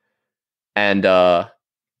enough. And I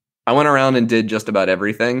went around and did just about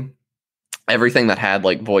everything that had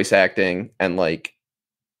like voice acting and like,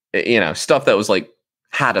 you know, stuff that was like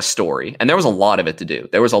had a story. And there was a lot of it to do.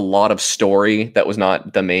 There was a lot of story that was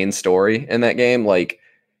not the main story in that game. Like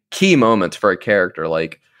key moments for a character,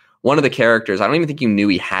 like one of the characters, I don't even think you knew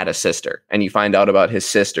he had a sister, and you find out about his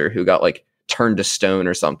sister who got like turned to stone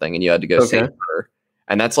or something, and you had to go save her.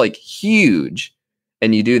 And that's like huge.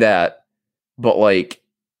 And you do that, but like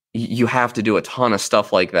you have to do a ton of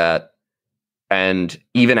stuff like that. And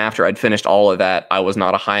even after I'd finished all of that, I was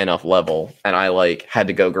not a high enough level, and I like had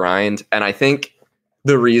to go grind. And I think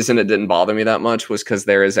the reason it didn't bother me that much was because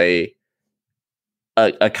there is a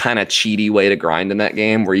kind of cheaty way to grind in that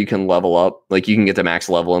game where you can level up. Like you can get to max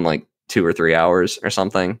level in like 2 or 3 hours or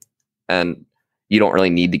something. And you don't really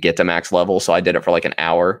need to get to max level. So I did it for like an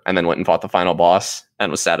hour and then went and fought the final boss and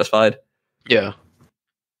was satisfied. Yeah.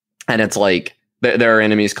 And it's like, there are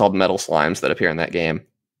enemies called metal slimes that appear in that game.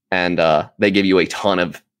 And they give you a ton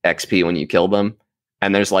of XP when you kill them.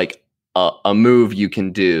 And there's like a move you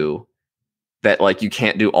can do that like you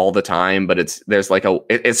can't do all the time, but it's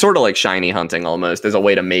sort of like shiny hunting almost. There's a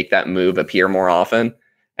way to make that move appear more often,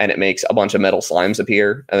 and it makes a bunch of metal slimes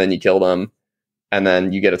appear, and then you kill them, and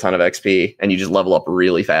then you get a ton of XP, and you just level up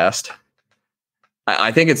really fast.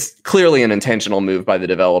 I think it's clearly an intentional move by the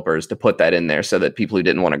developers to put that in there so that people who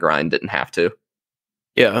didn't want to grind didn't have to.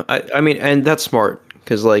 Yeah, I mean, and that's smart,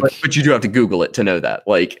 because like... But you do have to Google it to know that.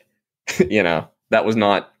 Like, you know, that was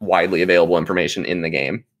not widely available information in the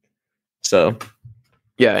game. So,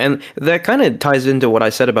 yeah, and that kind of ties into what I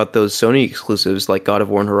said about those Sony exclusives like God of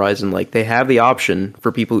War and Horizon. Like, they have the option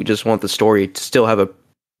for people who just want the story to still have a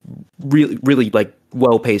really, really like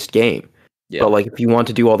well-paced game. Yeah. But like, if you want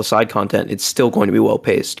to do all the side content, it's still going to be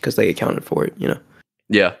well-paced because they accounted for it, you know?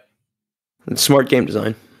 Yeah. It's smart game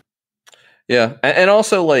design. Yeah, and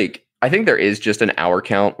also like, I think there is just an hour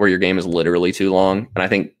count where your game is literally too long, and I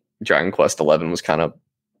think Dragon Quest 11 was kind of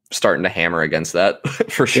starting to hammer against that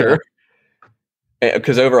for sure.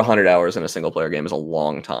 Because over 100 hours in a single player game is a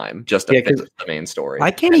long time just to finish the main story.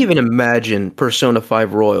 I can't even imagine Persona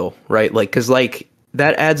 5 Royal, right? Like, because like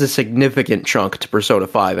that adds a significant chunk to Persona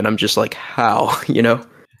 5, and I'm just like, how, you know?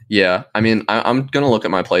 Yeah, I mean, I'm gonna look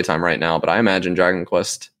at my playtime right now, but I imagine Dragon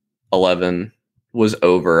Quest 11 was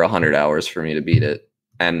over 100 hours for me to beat it,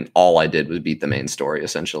 and all I did was beat the main story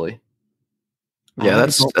essentially. Yeah,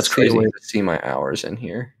 that's crazy. To see my hours in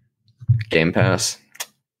here. Game Pass.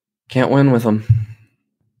 Can't win with them.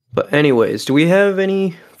 But anyways, do we have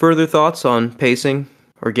any further thoughts on pacing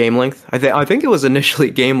or game length? I think it was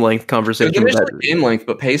initially game length conversation. It was initially game length,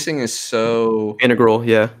 but pacing is so integral.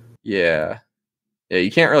 Yeah. You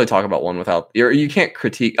can't really talk about one without, you can't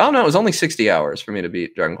critique. Oh no, it was only 60 hours for me to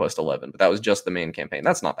beat Dragon Quest 11, but that was just the main campaign.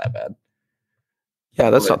 That's not that bad. Yeah,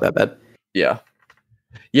 that's not that bad. Yeah,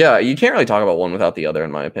 you can't really talk about one without the other,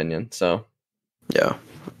 in my opinion. So yeah,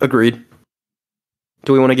 agreed.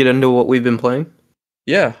 Do we want to get into what we've been playing?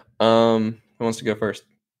 Yeah. Who wants to go first?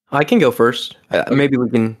 I can go first. Maybe we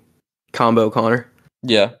can combo Connor.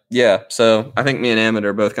 Yeah. So I think me and Amit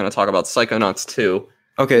are both going to talk about Psychonauts 2.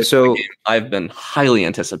 Okay, so I've been highly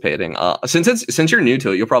anticipating. Since you're new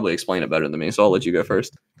to it, you'll probably explain it better than me. So I'll let you go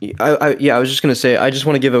first. I was just going to say, I just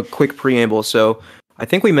want to give a quick preamble. So I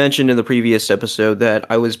think we mentioned in the previous episode that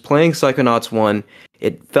I was playing Psychonauts 1.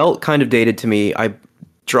 It felt kind of dated to me. I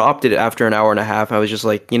dropped it after an hour and a half. I was just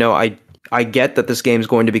like, you know, I get that this game's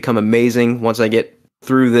going to become amazing once I get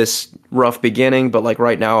through this rough beginning, but like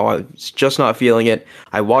right now, I was just not feeling it.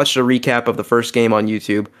 I watched a recap of the first game on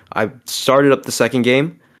YouTube. I started up the second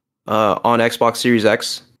game on Xbox Series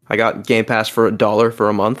X. I got Game Pass for $1 for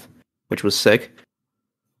a month, which was sick.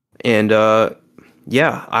 And I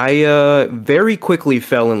very quickly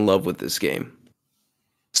fell in love with this game.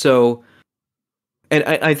 So, and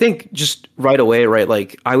I think just right away, right,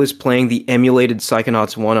 like I was playing the emulated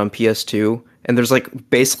Psychonauts 1 on PS2, and there's like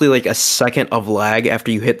basically like a second of lag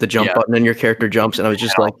after you hit the jump button and your character jumps, and I was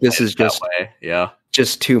just like, this is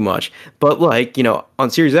just too much. But like, you know, on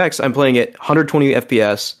Series X, I'm playing it 120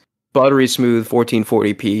 FPS, buttery smooth,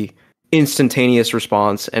 1440p, instantaneous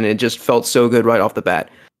response, and it just felt so good right off the bat.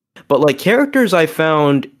 But like characters I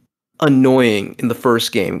found annoying in the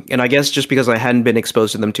first game, and I guess just because I hadn't been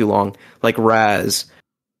exposed to them too long, like Raz,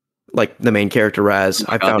 like the main character Raz,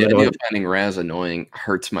 I found annoying. Finding Raz annoying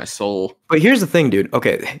hurts my soul. But here's the thing, dude.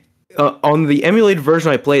 Okay, on the emulated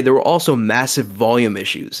version I played, there were also massive volume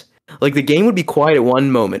issues. Like the game would be quiet at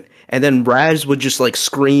one moment, and then Raz would just like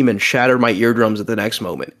scream and shatter my eardrums at the next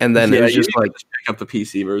moment, and then it was just like pick up the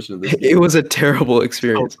PC version of this game. It was a terrible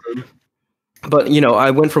experience. But you know,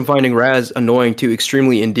 I went from finding Raz annoying to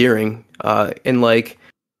extremely endearing, and like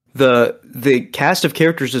the cast of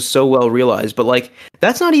characters is so well realized. But like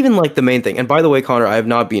that's not even like the main thing. And by the way, Connor, I have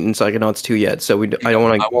not beaten Psychonauts 2 yet, so I don't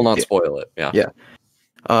want to. I will not spoil it. Yeah.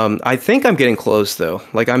 I think I'm getting close though.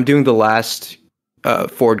 Like I'm doing the last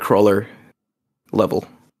Ford crawler level.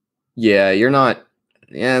 Yeah, you're not.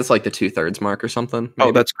 Yeah, it's like the 2/3 mark or something. Maybe.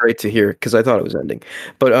 Oh, that's great to hear because I thought it was ending.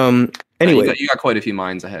 But anyway, you got quite a few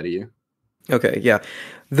mines ahead of you. Okay, yeah.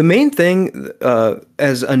 The main thing,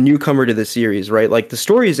 as a newcomer to the series, right? Like the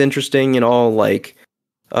story is interesting and all. Like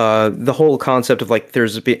the whole concept of like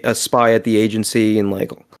there's a spy at the agency and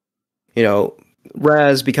like, you know,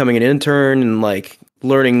 Raz becoming an intern and like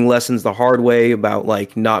learning lessons the hard way about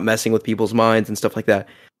like not messing with people's minds and stuff like that.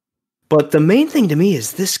 But the main thing to me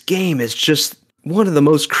is this game is just one of the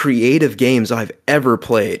most creative games I've ever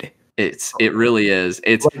played. It really is.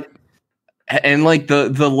 It's and like the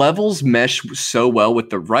levels mesh so well with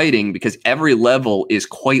the writing because every level is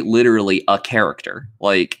quite literally a character.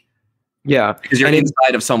 Like because you're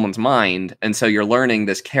inside of someone's mind, and so you're learning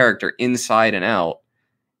this character inside and out.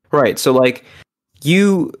 Right. So like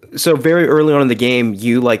so very early on in the game,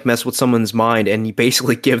 you like mess with someone's mind and you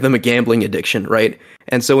basically give them a gambling addiction, right?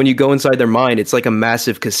 And so when you go inside their mind, it's like a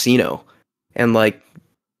massive casino. And like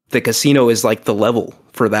the casino is like the level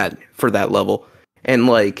for that level. And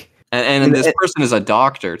like and this person is a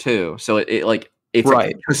doctor too. So it's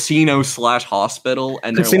right. A casino/hospital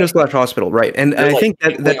and casino/hospital, right. And I think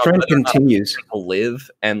that trend continues. People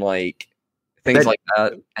live and like things like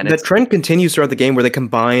that. And that trend continues throughout the game where they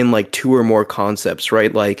combine like two or more concepts,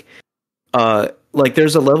 right? Like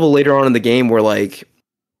there's a level later on in the game where like,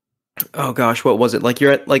 oh gosh, what was it? Like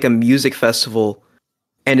you're at like a music festival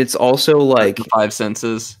and it's also like the five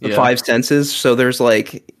senses. The five senses. So there's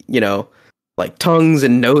like, you know, like tongues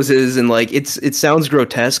and noses and like it sounds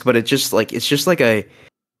grotesque, but it's just a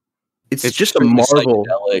marvel.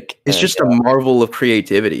 It's just a marvel of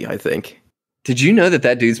creativity, I think. Did you know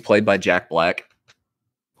that dude's played by Jack Black?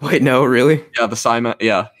 Wait, no, really? Yeah,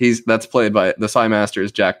 that's played by the Psy Master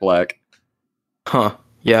is Jack Black. Huh.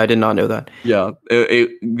 Yeah, I did not know that. Yeah,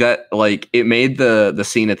 it made the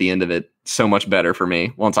scene at the end of it so much better for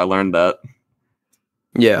me once I learned that.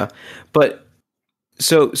 Yeah, but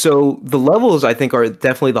so the levels I think are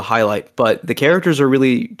definitely the highlight, but the characters are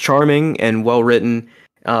really charming and well written.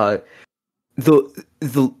 The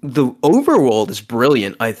overworld is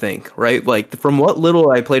brilliant, I think, right? Like from what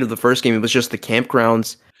little I played of the first game, it was just the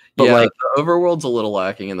campgrounds. But like the overworld's a little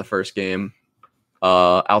lacking in the first game.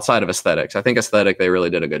 Outside of aesthetics, I think aesthetic they really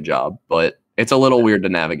did a good job, but it's a little weird to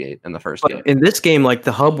navigate in the first game. In this game, like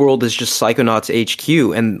the hub world is just Psychonauts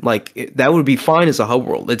HQ, and like that would be fine as a hub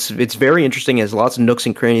world. It's very interesting, it has lots of nooks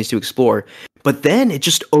and crannies to explore. But then it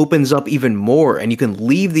just opens up even more, and you can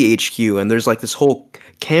leave the HQ, and there's like this whole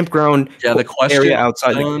campground area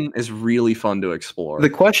outside is really fun to explore. The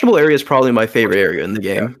questionable area is probably my favorite area in the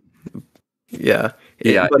game. Yeah,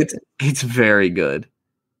 it's very good.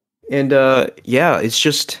 And it's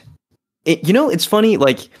just, it's funny,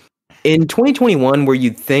 like in 2021, where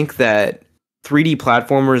you'd think that 3D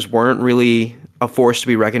platformers weren't really a force to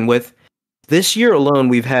be reckoned with, this year alone,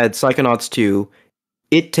 we've had Psychonauts 2,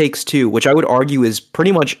 It Takes Two, which I would argue is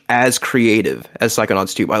pretty much as creative as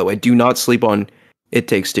Psychonauts 2, by the way. Do not sleep on It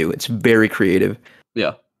Takes Two. It's very creative.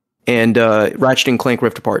 Yeah. And Ratchet and Clank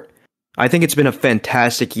Rift Apart. I think it's been a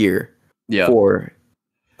fantastic year for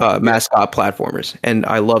mascot platformers, and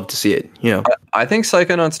I love to see it. I think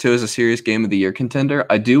Psychonauts 2 is a serious Game of the Year contender.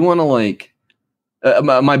 I do want to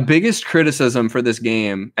my biggest criticism for this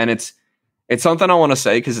game, and it's something I want to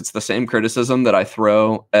say because it's the same criticism that I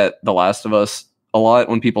throw at The Last of Us a lot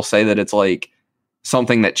when people say that it's like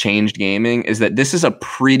something that changed gaming, is that this is a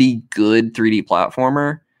pretty good 3D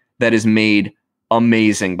platformer that is made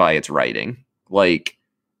amazing by its writing. Like,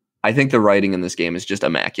 I think the writing in this game is just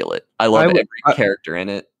immaculate. I love every character in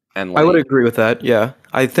it. And I would like, agree with that. Yeah,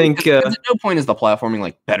 I think. because at no point is the platforming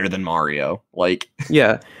like better than Mario. Like,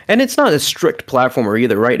 Yeah, and it's not a strict platformer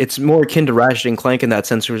either, right? It's more akin to Ratchet and Clank in that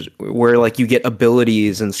sense, where like you get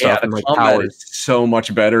abilities and yeah, stuff the and like combat powers. is so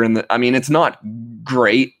much better. I mean, it's not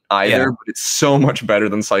great either, Yeah. but it's so much better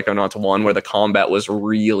than Psychonauts 1, where the combat was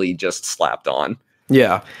really just slapped on.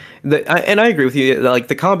 Yeah, and I agree with you. Like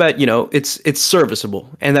the combat, it's serviceable,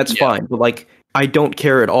 and that's Yeah. fine. But like, I don't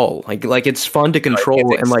care at all. Like it's fun to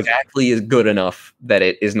control, It's and like, exactly is good enough that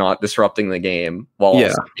it is not disrupting the game while yeah,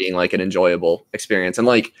 also being like an enjoyable experience. And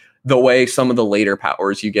like the way some of the later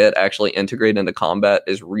powers you get actually integrate into combat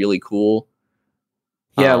is really cool.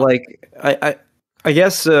 yeah. Um, Like I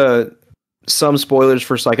guess some spoilers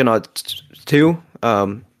for Psychonauts 2.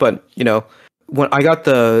 But when I got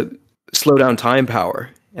the slow down time power,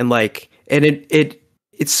 and like, and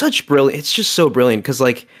it's such brilliant. It's just so brilliant because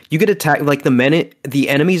like you get attacked. Like the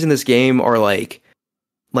enemies in this game are like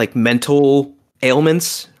mental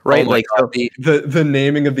ailments, right? oh my Like god, the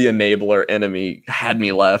naming of the enabler enemy had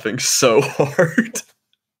me laughing so hard.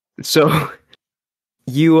 so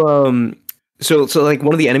you so like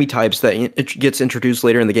one of the enemy types that it gets introduced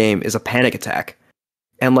later in the game is a panic attack.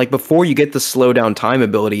 And like before you get the slow down time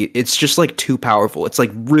ability, it's just like too powerful. It's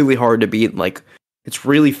like really hard to beat. Like it's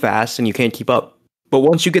really fast and you can't keep up. But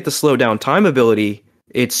once you get the slow down time ability,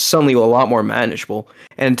 it's suddenly a lot more manageable.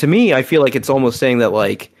 And to me, I feel like it's almost saying that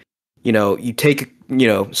like, you take,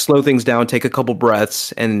 slow things down, take a couple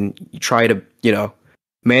breaths, and you try to,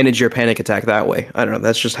 manage your panic attack that way. I don't know.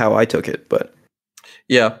 That's just how I took it. But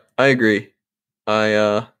Yeah, I agree.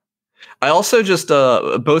 I also just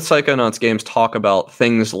both Psychonauts games talk about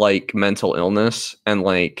things like mental illness and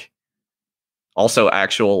like also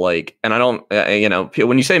actual like, and I don't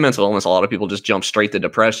when you say mental illness, a lot of people just jump straight to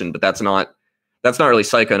depression, but that's not really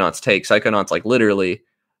Psychonauts' take. Psychonauts like literally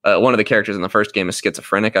one of the characters in the first game is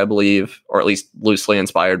schizophrenic, I believe, or at least loosely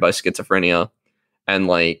inspired by schizophrenia, and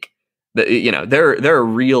like there are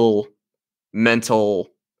real mental,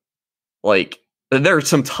 like there are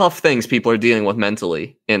some tough things people are dealing with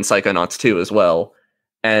mentally in Psychonauts 2 as well.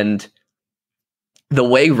 And the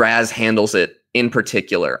way Raz handles it in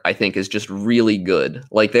particular, I think is just really good.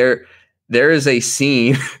 Like there is a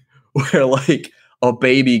scene where like a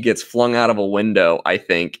baby gets flung out of a window, I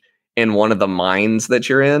think, in one of the mines that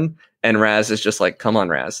you're in. And Raz is just like, come on,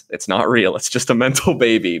 Raz, it's not real. It's just a mental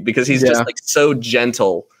baby, because he's just like so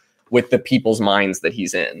gentle with the people's minds that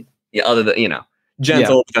he's in. Yeah, other than,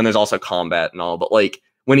 gentle, but then there's also combat and all. But like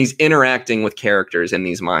when he's interacting with characters in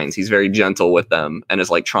these mines, he's very gentle with them and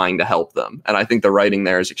is like trying to help them. And I think the writing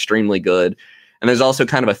there is extremely good. And there's also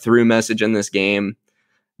kind of a through message in this game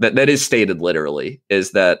that is stated literally,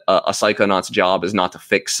 is that a Psychonaut's job is not to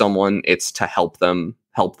fix someone, it's to help them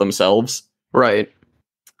help themselves. right.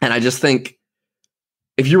 And I just think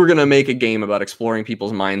if you were going to make a game about exploring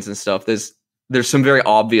people's minds and stuff, there's some very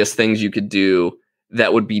obvious things you could do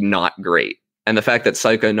that would be not great. And the fact that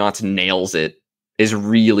Psychonauts nails it is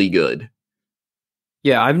really good.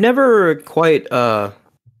 Yeah, I've never quite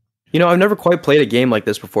played a game like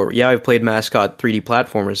this before. Yeah, I've played mascot 3D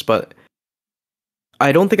platformers, but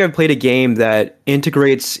I don't think I've played a game that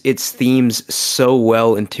integrates its themes so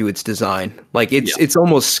well into its design. Like it's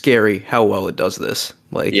almost scary how well it does this.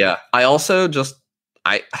 Like, yeah, I also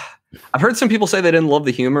I've heard some people say they didn't love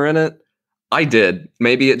the humor in it. I did.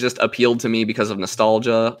 Maybe it just appealed to me because of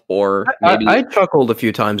nostalgia, or maybe I chuckled a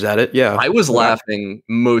few times at it. Yeah, I was laughing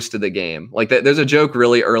most of the game. Like there's a joke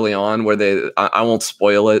really early on where I won't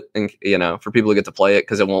spoil it, and for people who get to play it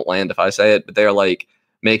because it won't land if I say it. But they're like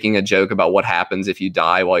making a joke about what happens if you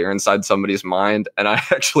die while you're inside somebody's mind, and I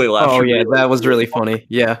actually laughed. Oh yeah, that was really funny.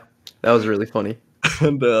 Yeah, that was really funny.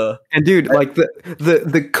 And dude, like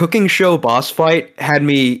the cooking show boss fight had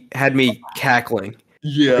me cackling.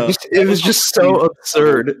 Yeah, it was just so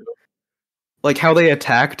absurd, like how they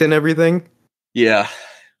attacked and everything. Yeah,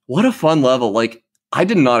 what a fun level! Like I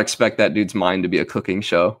did not expect that dude's mind to be a cooking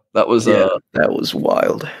show. That was that was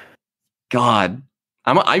wild. God,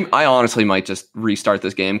 I honestly might just restart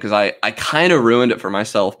this game because I kind of ruined it for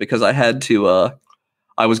myself because I had to.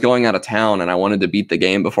 I was going out of town and I wanted to beat the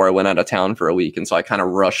game before I went out of town for a week, and so I kind of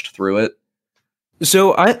rushed through it.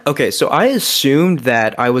 So I assumed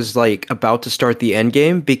that I was like about to start the end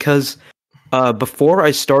game because before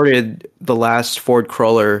I started the last Ford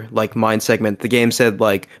Cruller like mine segment, the game said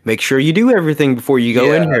like make sure you do everything before you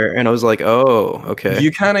go in here, and I was like, oh, okay.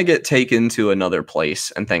 You kind of get taken to another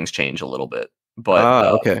place and things change a little bit, but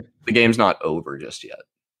okay. The game's not over just yet.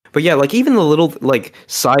 But yeah, like even the little like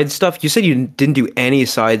side stuff. You said you didn't do any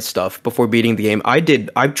side stuff before beating the game. I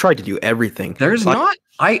did. I've tried to do everything. There's not.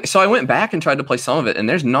 I went back and tried to play some of it, and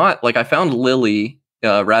there's not like I found Lily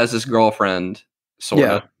Raz's girlfriend, sort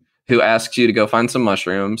of, who asks you to go find some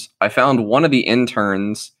mushrooms. I found one of the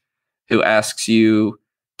interns who asks you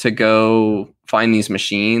to go find these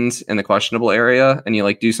machines in the questionable area, and you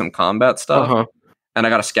like do some combat stuff. And I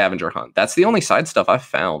got a scavenger hunt. That's the only side stuff I've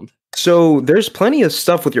found. So there's plenty of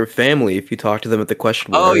stuff with your family if you talk to them at the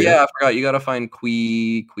questionable area. Yeah, I forgot. You got to find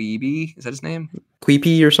Queeby. Is that his name?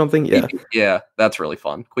 Queepy or something? Yeah. Queepy. Yeah, that's really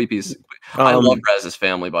fun. Queepy's. I love Rez's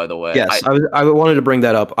family, by the way. Yes, I wanted to bring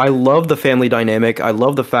that up. I love the family dynamic. I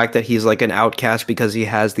love the fact that he's like an outcast because he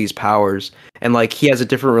has these powers. And like he has a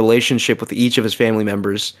different relationship with each of his family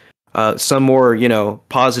members. Some more,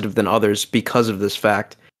 positive than others because of this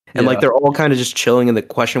fact. And like they're all kind of just chilling in the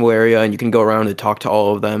questionable area, and you can go around and talk to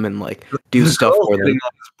all of them and like do stuff for them. His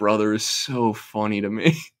brother is so funny to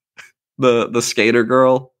me. The skater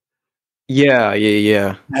girl. Yeah.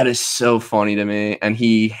 That is so funny to me, and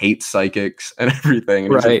he hates psychics and everything.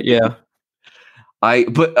 And right? Yeah.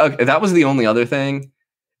 But that was the only other thing,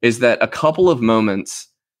 is that a couple of moments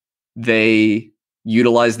they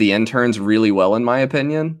utilize the interns really well, in my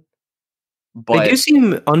opinion. But they do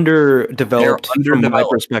seem underdeveloped from my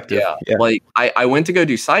perspective. Yeah. Like I went to go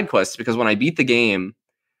do side quests because when I beat the game,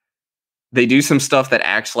 they do some stuff that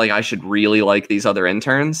acts like I should really like these other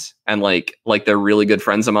interns, and like they're really good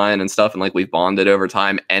friends of mine and stuff, and like we've bonded over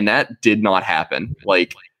time, and that did not happen.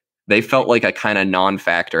 Like they felt like a kind of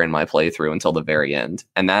non-factor in my playthrough until the very end,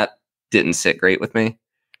 and that didn't sit great with me.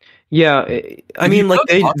 Yeah, I mean, like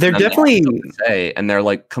they're definitely and they're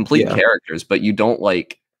like complete characters, but you don't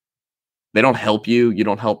like. They don't help you. You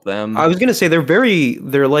don't help them. I was gonna say they're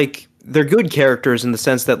good characters in the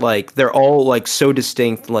sense that like they're all like so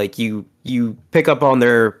distinct. Like you pick up on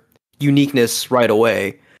their uniqueness right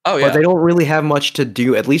away. Oh yeah. But they don't really have much to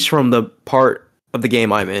do, at least from the part of the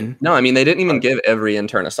game I'm in. No, I mean they didn't even give every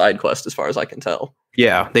intern a side quest, as far as I can tell.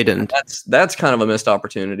 Yeah, they didn't. That's kind of a missed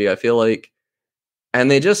opportunity, I feel like. And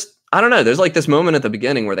they just, I don't know. There's like this moment at the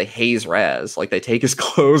beginning where they haze Raz, like they take his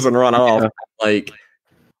clothes and run off, like.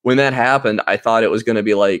 When that happened, I thought it was going to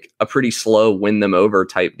be like a pretty slow win them over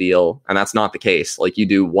type deal. And that's not the case. Like you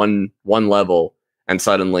do one level and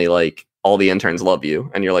suddenly like all the interns love you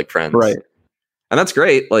and you're like friends. Right. And that's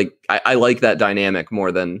great. Like I like that dynamic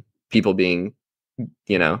more than people being,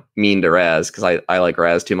 mean to Raz, because I like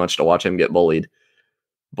Raz too much to watch him get bullied.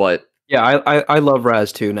 But yeah, I love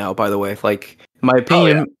Raz too now, by the way. Like my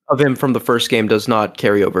opinion of him from the first game does not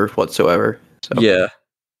carry over whatsoever. So. Yeah.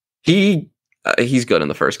 He's good in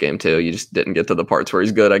the first game too. You just didn't get to the parts where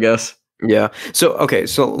he's good, I guess. Yeah. So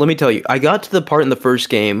let me tell you, I got to the part in the first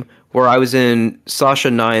game where I was in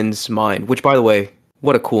Sasha Nine's mind, which, by the way,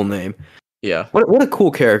 what a cool name. Yeah. What a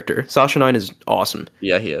cool character. Sasha Nine is awesome.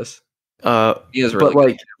 Yeah, he is. He is really.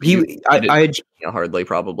 But good. like I hardly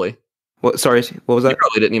probably. What? Sorry, what was that? You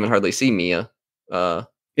probably didn't even hardly see Mia.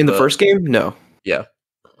 In the first game, no. Yeah.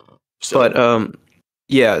 So. But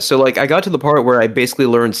yeah, so like I got to the part where I basically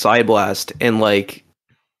learned Side Blast, and like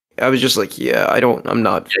I was just like, I'm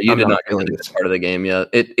not. Yeah, you did not get to this part of the game yet.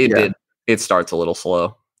 It starts a little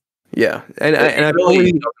slow. Yeah, and I really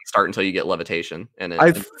fully doesn't start until you get levitation, and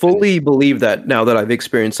I fully believe that now that I've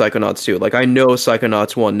experienced Psychonauts 2. Like I know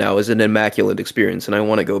Psychonauts 1 now is an immaculate experience, and I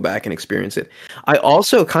want to go back and experience it. I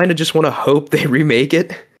also kind of just want to hope they remake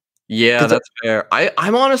it. Yeah, that's fair.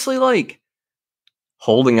 I'm honestly like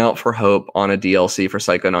holding out for hope on a DLC for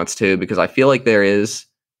Psychonauts 2, because I feel like there is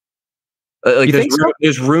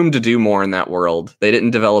there's room to do more in that world. They didn't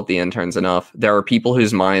develop the interns enough. There are people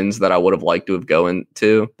whose minds that I would have liked to have gone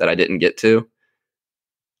to that I didn't get to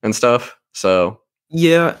and stuff. So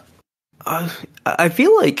yeah, I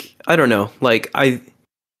feel like, I don't know, like I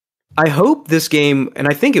hope this game, and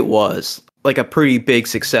I think it was like a pretty big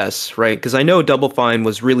success, right? Because I know Double Fine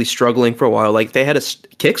was really struggling for a while. Like they had a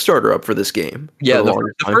Kickstarter up for this game. Yeah,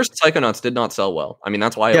 the first Psychonauts did not sell well. I mean,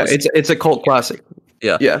 that's why it's a cult classic.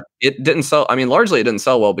 Yeah. It didn't sell. I mean, largely it didn't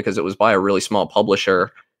sell well because it was by a really small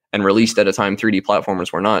publisher and released at a time 3D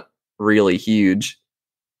platformers were not really huge.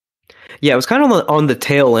 Yeah, it was kind of on the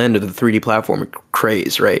tail end of the 3D platform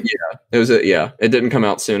craze, right? Yeah, it didn't come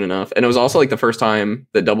out soon enough, and it was also like the first time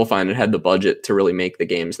that Double Fine had the budget to really make the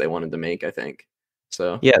games they wanted to make, I think.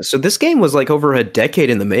 So yeah, so this game was like over a decade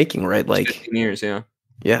in the making, right? Like 15 years, yeah.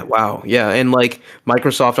 Yeah, wow, yeah, and like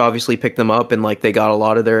Microsoft obviously picked them up, and like they got a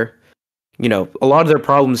lot of their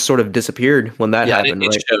problems sort of disappeared when that happened.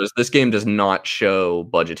 It shows. This game does not show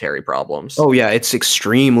budgetary problems. Oh yeah, it's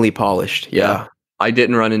extremely polished. Yeah. I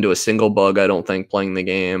didn't run into a single bug, I don't think, playing the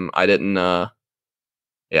game. I didn't,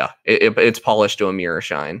 it's polished to a mirror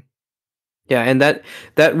shine. Yeah, and that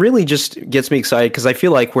really just gets me excited because I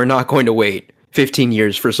feel like we're not going to wait 15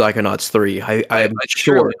 years for Psychonauts 3. I'm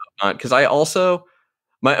sure not, because I also,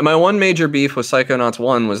 My one major beef with Psychonauts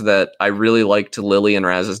 1 was that I really liked Lily and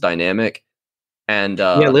Raz's dynamic. And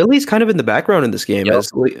Yeah, Lily's kind of in the background in this game. Yep.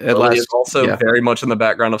 At Lily last, is also very much in the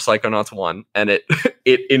background of Psychonauts 1, and it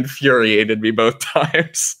it infuriated me both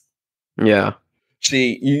times. Yeah.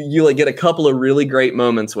 You like get a couple of really great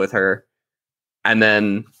moments with her, and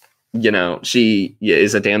then she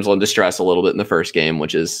is a damsel in distress a little bit in the first game,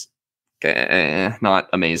 which is not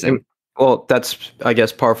amazing. Well, that's, I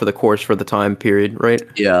guess, par for the course for the time period, right?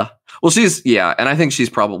 Yeah. Well, and I think she's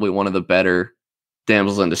probably one of the better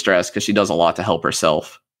damsels in distress because she does a lot to help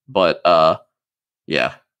herself. But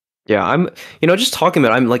yeah. Yeah, I'm just talking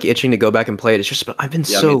about it, I'm like itching to go back and play it. It's just I've been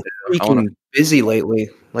so freaking busy lately.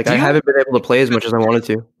 Like I haven't been able to play as much as I wanted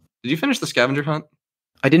to. Did you finish the scavenger hunt?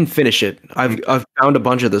 I didn't finish it. I've found a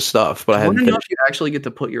bunch of this stuff, but I haven't finished. If you actually get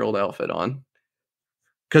to put your old outfit on.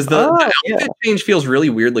 Because the outfit change feels really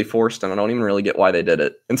weirdly forced, and I don't even really get why they did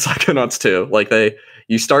it in Psychonauts 2. Like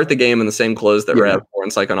you start the game in the same clothes that Rev wore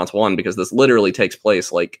in Psychonauts 1, because this literally takes place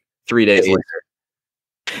like 3 days later.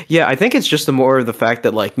 Yeah, I think it's just the fact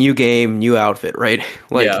that like new game, new outfit, right?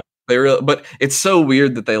 Like, yeah, but it's so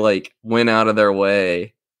weird that they like went out of their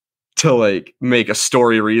way to like make a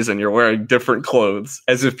story reason you're wearing different clothes,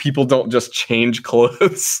 as if people don't just change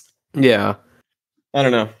clothes. Yeah, I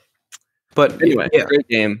don't know. But anyway, great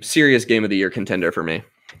game, serious game of the year contender for me.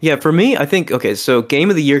 Yeah, for me, I think so game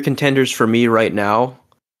of the year contenders for me right now,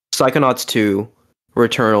 Psychonauts 2,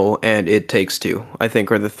 Returnal, and It Takes Two, I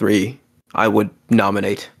think are the 3 I would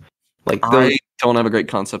nominate. Like I don't have a great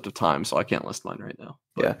concept of time, so I can't list mine right now.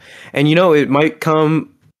 But. Yeah, and it might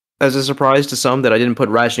come as a surprise to some that I didn't put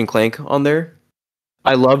Ratchet and Clank on there.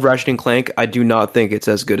 I love Ratchet and Clank. I do not think it's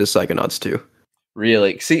as good as Psychonauts 2.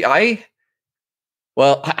 Really? See, I've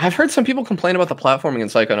heard some people complain about the platforming in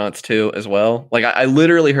Psychonauts 2 as well. Like I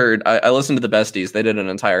literally heard, I listened to the Besties. They did an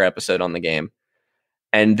entire episode on the game.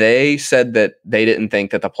 And they said that they didn't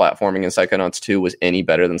think that the platforming in Psychonauts 2 was any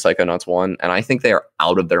better than Psychonauts 1. And I think they are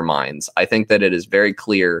out of their minds. I think that it is very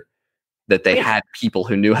clear that they had people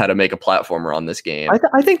who knew how to make a platformer on this game.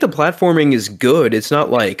 I think the platforming is good. It's not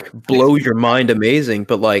like blow your mind amazing,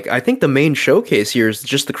 but like I think the main showcase here is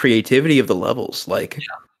just the creativity of the levels. Like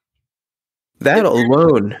that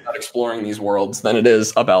alone. About exploring these worlds than it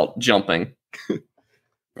is about jumping.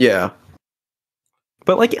 Yeah.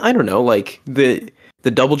 But like I don't know, like the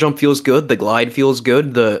double jump feels good. The glide feels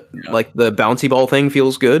good. The bouncy ball thing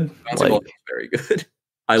feels good. Bouncy ball is very good.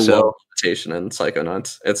 I love levitation in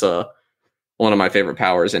Psychonauts. It's one of my favorite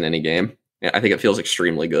powers in any game. Yeah, I think it feels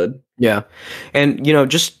extremely good. Yeah, and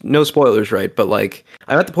just no spoilers, right? But like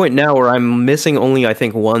I'm at the point now where I'm missing only I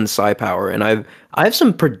think one psi power, and I have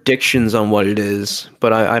some predictions on what it is,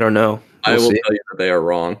 but I don't know. I will tell you that they are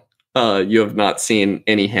wrong. You have not seen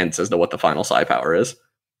any hints as to what the final psi power is.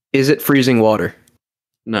 Is it freezing water?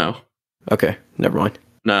 No. Okay, never mind.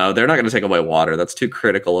 No, they're not going to take away water. That's too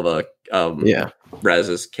critical of a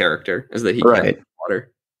Rez's character, is that he can't take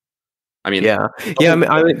water. I mean,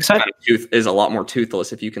 I'm excited. Tooth is a lot more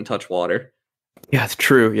toothless if you can touch water. Yeah, it's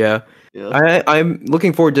true. Yeah. I'm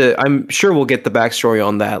looking forward to. I'm sure we'll get the backstory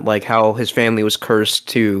on that, like how his family was cursed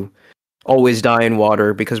to always die in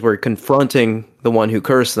water because we're confronting the one who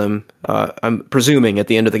cursed them. I'm presuming at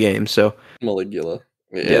the end of the game. So Maligula.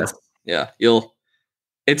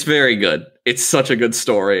 It's very good. It's such a good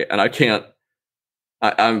story, and I'm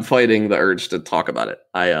fighting the urge to talk about it.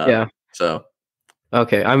 So.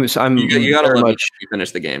 Okay, I'm. You gotta let me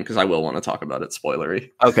finish the game because I will want to talk about it. Spoilery.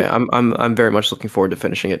 Okay, I'm very much looking forward to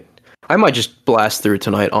finishing it. I might just blast through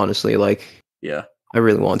tonight. Honestly, I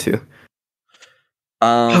really want to.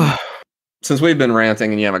 Since we've been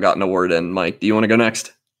ranting and you haven't gotten a word in, Mike, do you want to go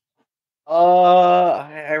next?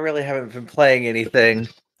 I really haven't been playing anything.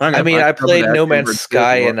 I mean, I played No Man's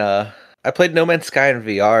Sky in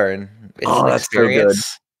VR, and it's an experience.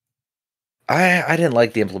 So good. I didn't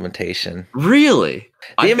like the implementation. Really?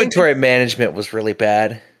 The inventory management was really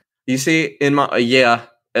bad. You see, in my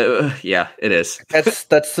it is.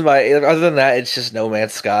 That's my. Other than that, it's just No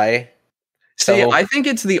Man's Sky. See, I think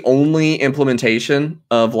it's the only implementation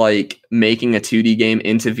of like making a 2D game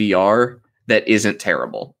into VR that isn't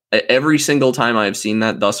terrible. Every single time I've seen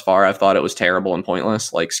that thus far, I've thought it was terrible and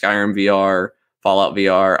pointless. Like Skyrim VR, Fallout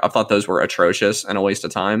VR, I thought those were atrocious and a waste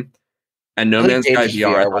of time. And No Man's Sky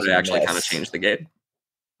VR, I thought it actually kind of changed the game.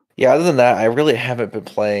 Yeah, other than that, I really haven't been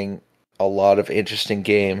playing a lot of interesting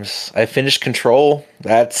games. I finished Control.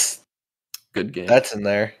 That's good game. That's in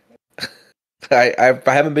there. I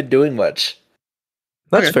haven't been doing much.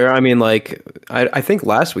 That's fair. I mean, like, I think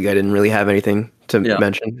last week I didn't really have anything to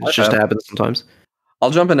mention. It just happens sometimes. I'll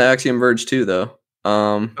jump into Axiom Verge too, though.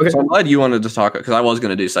 Okay. So I'm glad you wanted to talk because I was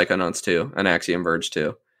going to do Psychonauts 2 and Axiom Verge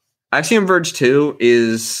 2. Axiom Verge 2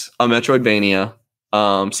 is a Metroidvania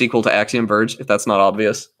sequel to Axiom Verge, if that's not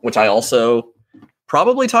obvious, which I also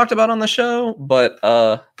probably talked about on the show, but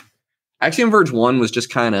Axiom Verge 1 was just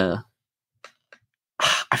kind of...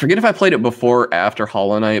 I forget if I played it before or after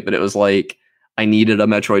Hollow Knight, but it was like I needed a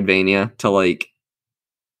Metroidvania to like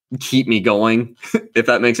keep me going, if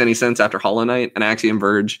that makes any sense, after Hollow Knight. And Axiom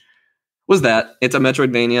Verge was that. It's a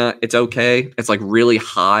Metroidvania. It's okay. It's like really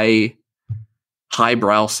highbrow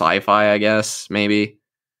sci-fi, I guess, maybe.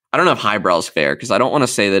 I don't know if highbrow is fair, because I don't want to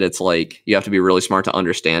say that it's like you have to be really smart to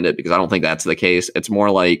understand it, because I don't think that's the case. It's more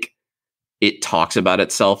like it talks about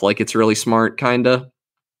itself like it's really smart, kind of.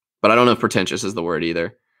 But I don't know if pretentious is the word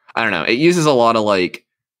either. I don't know. It uses a lot of like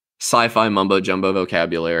sci-fi mumbo-jumbo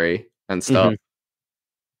vocabulary and stuff,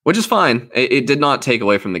 which is fine. It did not take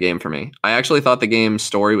away from the game for me. I actually thought the game's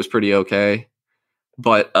story was pretty okay.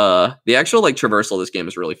 But the actual like traversal of this game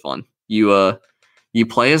is really fun. You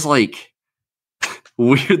play as like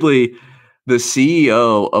weirdly the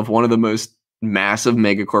CEO of one of the most massive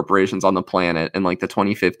mega corporations on the planet in like the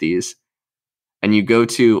 2050s, and you go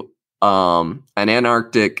to an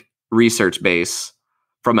Antarctic research base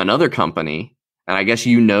from another company, and I guess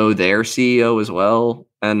you know their CEO as well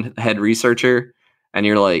and head researcher, and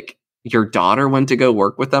you're like, your daughter went to go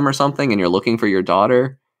work with them or something, and you're looking for your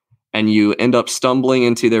daughter, and you end up stumbling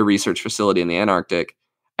into their research facility in the Antarctic,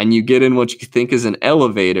 and you get in what you think is an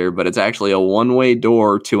elevator, but it's actually a one-way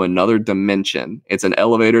door to another dimension. It's an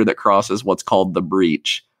elevator that crosses what's called the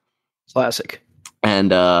breach. Classic.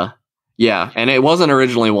 And yeah, and it wasn't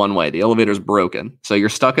originally one way. The elevator's broken. So you're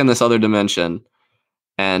stuck in this other dimension,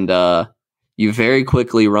 and you very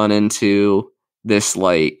quickly run into this,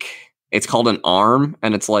 like, it's called an arm,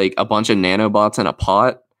 and it's like a bunch of nanobots in a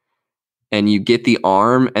pot, and you get the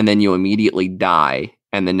arm, and then you immediately die,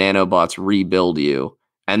 and the nanobots rebuild you.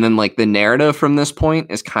 And then, like, the narrative from this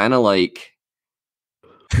point is kind of like,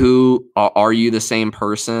 who are you the same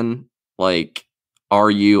person? Like,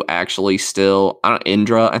 are you actually still,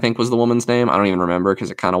 Indra, I think was the woman's name. I don't even remember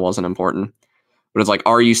because it kind of wasn't important. But it's like,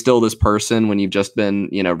 are you still this person when you've just been,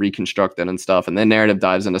 reconstructed and stuff? And then narrative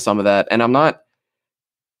dives into some of that. And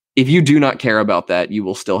if you do not care about that, you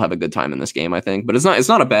will still have a good time in this game, I think. But it's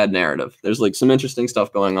not a bad narrative. There's like some interesting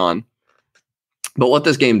stuff going on. But what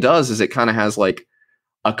this game does is it kind of has like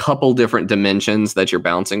a couple different dimensions that you're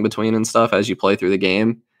bouncing between and stuff as you play through the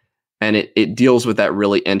game. And it deals with that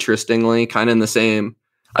really interestingly, kind of in the same.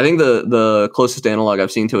 I think the closest analog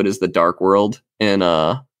I've seen to it is the Dark World in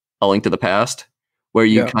A Link to the Past, where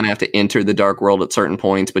you kind of have to enter the Dark World at certain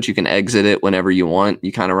points, but you can exit it whenever you want.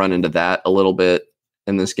 You kind of run into that a little bit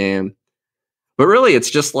in this game. But really, it's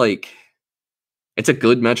just like, it's a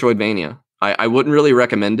good Metroidvania. I wouldn't really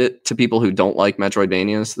recommend it to people who don't like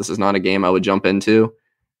Metroidvanias. This is not a game I would jump into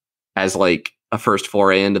as like a first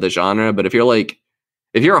foray into the genre. But if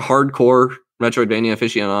you're a hardcore Metroidvania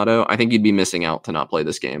aficionado, I think you'd be missing out to not play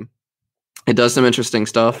this game. It does some interesting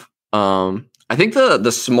stuff. I think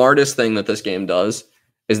the smartest thing that this game does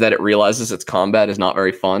is that it realizes its combat is not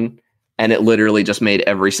very fun, and it literally just made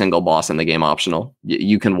every single boss in the game optional.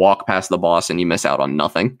 You can walk past the boss and you miss out on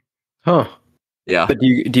nothing. Huh. Yeah. But do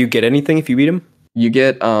you get anything if you beat him? You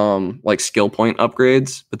get like skill point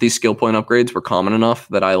upgrades, but these skill point upgrades were common enough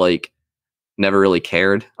that I like never really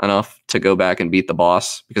cared enough to go back and beat the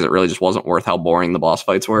boss, because it really just wasn't worth how boring the boss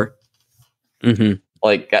fights were.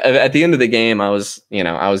 Like at the end of the game, I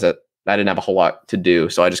didn't have a whole lot to do,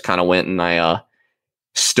 so I just kind of went and I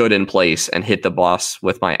stood in place and hit the boss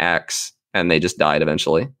with my axe, and they just died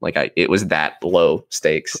eventually. Like it was that low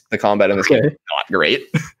stakes. The combat in this game is not great,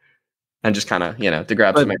 and just kind of to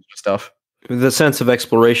grab some extra stuff. The sense of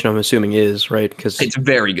exploration, I'm assuming, is right, because it's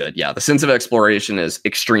very good. Yeah, the sense of exploration is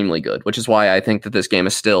extremely good, which is why I think that this game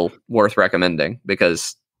is still worth recommending.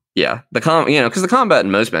 Because because the combat in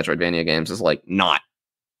most Metroidvania games is like not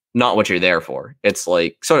what you're there for. It's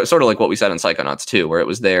like sort of like what we said in Psychonauts 2, where it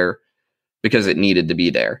was there because it needed to be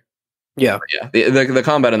there. Yeah. The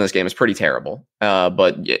combat in this game is pretty terrible,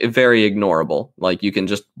 but very ignorable. Like you can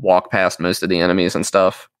just walk past most of the enemies and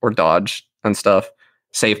stuff, or dodge and stuff.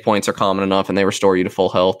 Save points are common enough, and they restore you to full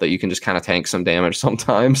health, that you can just kind of tank some damage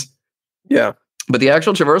sometimes. Yeah. But the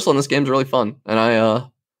actual traversal in this game is really fun, and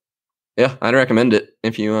I'd recommend it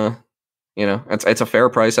if you it's a fair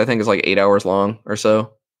price. I think it's like 8 hours long or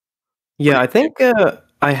so. Yeah, I think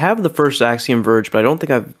I have the first Axiom Verge, but I don't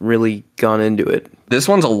think I've really gone into it. This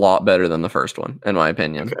one's a lot better than the first one, in my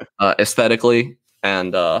opinion. Okay. Aesthetically,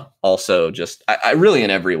 and also just I really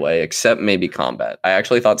in every way except maybe combat. I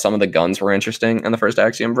actually thought some of the guns were interesting in the first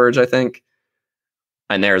Axiom Verge, I think.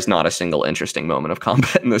 and there's not a single interesting moment of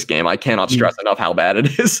combat in this game. I cannot stress enough how bad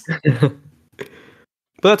it is.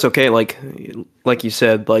 But that's okay. Like you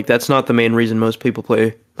said, like that's not the main reason most people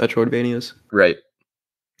play Metroidvanias. Right.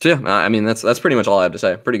 So yeah, I mean that's pretty much all I have to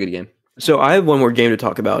say. Pretty good game. So I have one more game to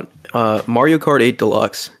talk about. Mario Kart 8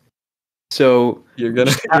 Deluxe. So you're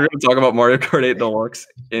gonna talk about Mario Kart 8 Deluxe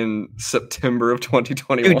in September of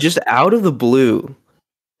 2021. Dude, just out of the blue,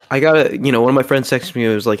 I got one of my friends texted me.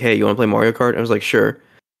 It was like, "Hey, you want to play Mario Kart?" I was like, "Sure."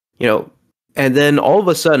 And then all of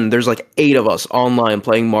a sudden, there's like 8 of us online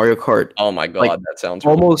playing Mario Kart. Oh my god, like, that sounds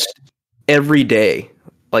almost every day,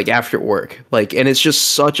 like after work. Like, and it's just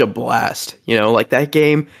such a blast. Like that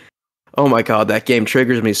game. Oh my god, that game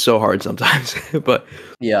triggers me so hard sometimes. But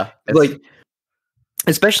yeah, like,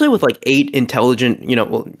 especially with like 8 intelligent,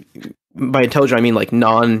 well, by intelligent I mean like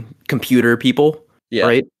non-computer people,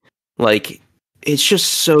 right? Like, it's just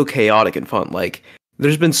so chaotic and fun. Like,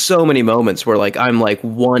 there's been so many moments where like I'm like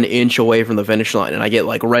 1 inch away from the finish line and I get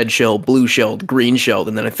like red shelled, blue shelled, green shelled,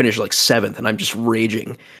 and then I finish like 7th and I'm just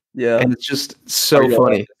raging. Yeah. And it's just so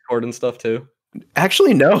funny. Discord and stuff too?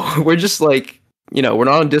 Actually, no. We're just like, we're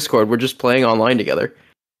not on Discord. We're just playing online together.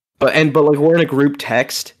 But like we're in a group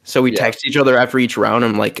text, so we text each other after each round.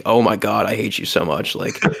 I'm like, oh my god, I hate you so much.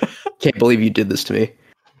 Like, can't believe you did this to me.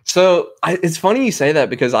 So it's funny you say that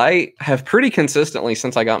because I have pretty consistently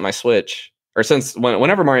since I got my Switch, or since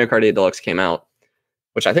whenever Mario Kart 8 Deluxe came out,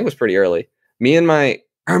 which I think was pretty early,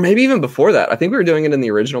 or maybe even before that, I think we were doing it in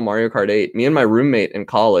the original Mario Kart 8. Me and my roommate in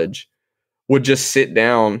college would just sit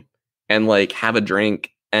down and like have a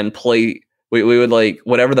drink and play. We would like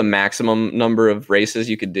whatever the maximum number of races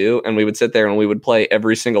you could do, and we would sit there and we would play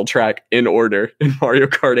every single track in order in Mario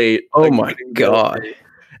Kart 8. Oh my god.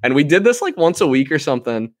 And we did this like once a week or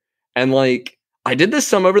something. And like I did this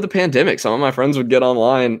some over the pandemic. Some of my friends would get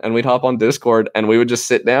online and we'd hop on Discord and we would just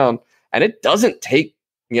sit down. And it doesn't take,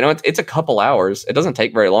 it's a couple hours. It doesn't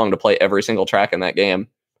take very long to play every single track in that game.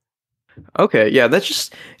 Okay, yeah,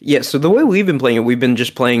 so the way we've been playing it, we've been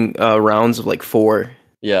just playing rounds of like 4.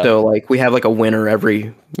 Yeah. So like we have like a winner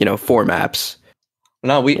every, 4 maps.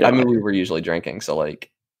 No, we were usually drinking, so like,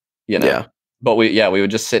 Yeah. But we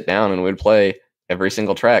would just sit down and we'd play every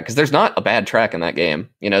single track because there's not a bad track in that game.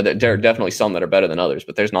 There are definitely some that are better than others,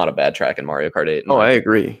 but there's not a bad track in Mario Kart 8. Oh, I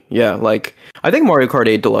agree. Yeah, like I think Mario Kart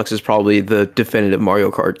 8 Deluxe is probably the definitive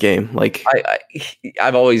Mario Kart game. Like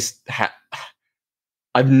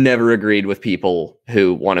I've never agreed with people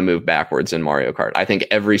who want to move backwards in Mario Kart. I think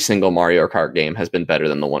every single Mario Kart game has been better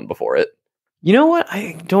than the one before it. You know what?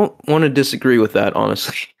 I don't want to disagree with that,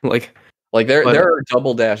 honestly. like there are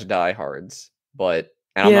Double Dash diehards, but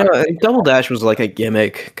Double Dash was like a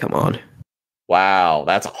gimmick. Come on. Wow,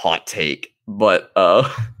 that's a hot take, but I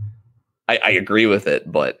agree with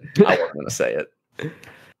it, but I wasn't going to say it.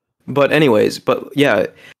 But anyways, yeah,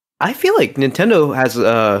 I feel like Nintendo has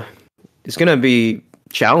is going to be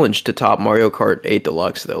challenged to top Mario Kart 8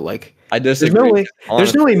 Deluxe though. Like I disagree.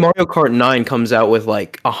 There's no way Mario Kart 9 comes out with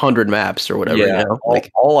like 100 maps or whatever. Yeah,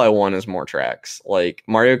 all I want is more tracks. Like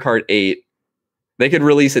Mario Kart 8, they could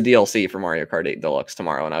release a DLC for Mario Kart 8 Deluxe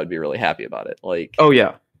tomorrow, and I would be really happy about it. Like, oh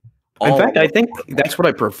yeah. In fact, I think that's what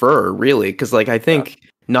I prefer, really, because like I think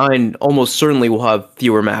 9 almost certainly will have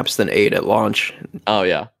fewer maps than 8 at launch. Oh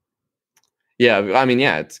yeah. Yeah, I mean,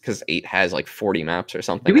 it's because 8 has like 40 maps or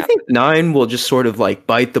something. Do we think 9 will just sort of like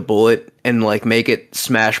bite the bullet and like make it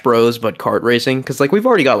Smash Bros but kart racing? Because like we've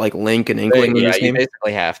already got like Link and Inkling in this game. You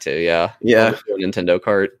basically have to, yeah. Nintendo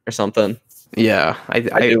Kart or something. Yeah, I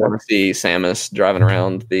do want to see Samus driving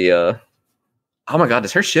around the. Oh my god,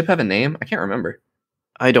 does her ship have a name? I can't remember.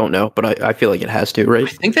 I don't know, but I feel like it has to, right?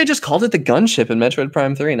 I think they just called it the gunship in Metroid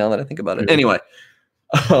Prime 3. Now that I think about it, anyway,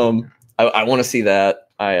 I want to see that.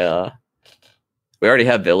 We already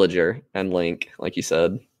have Villager and Link, like you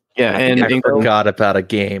said. Yeah, and I forgot about a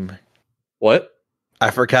game. What?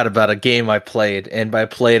 I forgot about a game I played, and by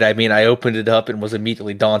played I mean I opened it up and was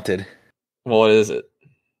immediately daunted. What is it?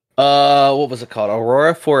 What was it called?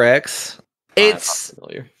 Aurora 4X. It's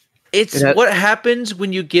what happens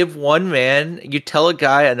when you give one man, you tell a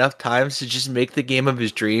guy enough times to just make the game of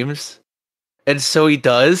his dreams, and so he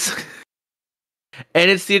does.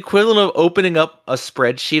 And it's the equivalent of opening up a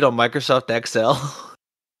spreadsheet on Microsoft Excel.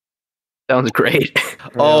 Sounds great.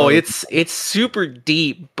 Oh, it's super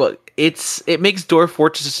deep, but it makes Dwarf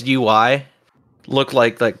Fortress UI look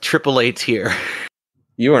like AAA tier.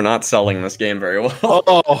 You are not selling this game very well.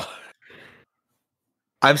 Oh,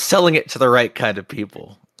 I'm selling it to the right kind of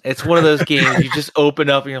people. It's one of those games you just open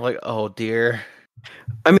up and you're like, oh dear.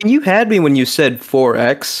 I mean, you had me when you said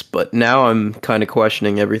 4X, but now I'm kind of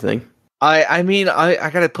questioning everything. I mean,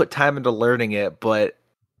 I got to put time into learning it, but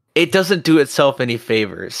it doesn't do itself any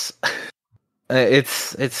favors.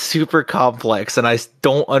 It's super complex, and I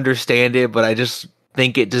don't understand it, but I just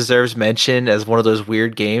think it deserves mention as one of those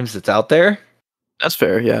weird games that's out there. That's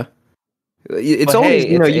fair, yeah. It's But always,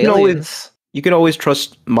 hey, you know, it's aliens. you can always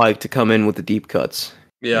trust Mike to come in with the deep cuts.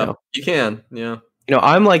 Yeah, you can. Yeah. You know,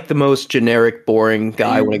 I'm like the most generic, boring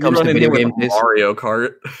guy when it comes to video game taste. Mario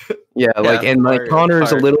Kart. Yeah, like, and like Mario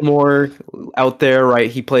Connor's a Kart. little more out there, right?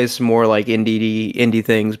 He plays some more like indie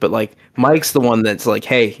things, but like Mike's the one that's like,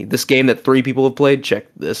 hey, this game that 3 people have played, check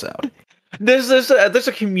this out. There's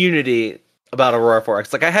a community about Aurora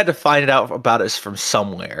 4X. Like I had to find out about it from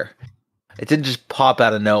somewhere. It didn't just pop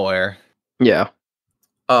out of nowhere. Yeah.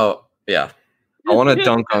 Oh, yeah. I want to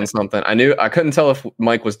dunk on something. I couldn't tell if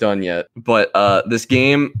Mike was done yet, but this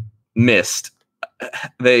game, Myst.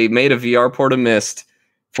 They made a VR port of Myst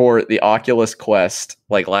for the Oculus Quest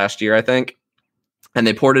like last year, I think. And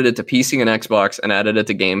they ported it to PC and Xbox and added it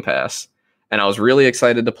to Game Pass. And I was really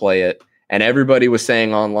excited to play it. And everybody was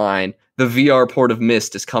saying online, the VR port of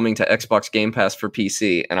Myst is coming to Xbox Game Pass for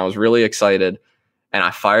PC. And I was really excited. And I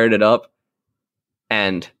fired it up.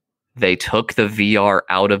 And they took the VR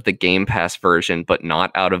out of the Game Pass version, but not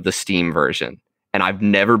out of the Steam version. And I've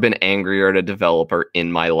never been angrier at a developer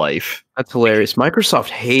in my life. That's hilarious. Microsoft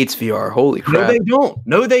hates VR. Holy crap. No, they don't.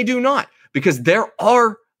 No, they do not. Because there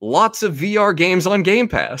are lots of VR games on Game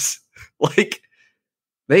Pass. Like,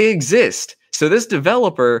 they exist. So this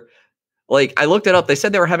developer, like, I looked it up. They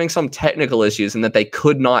said they were having some technical issues and that they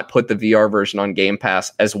could not put the VR version on Game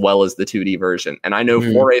Pass as well as the 2D version. And I know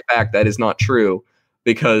for a fact that is not true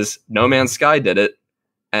because No Man's Sky did it.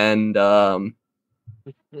 And a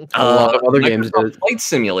lot of other games did it. Flight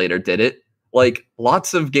Simulator did it. Like,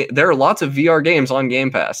 there are lots of VR games on Game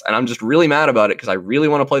Pass. And I'm just really mad about it because I really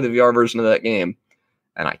want to play the VR version of that game.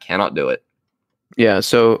 And I cannot do it. Yeah,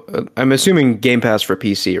 so I'm assuming Game Pass for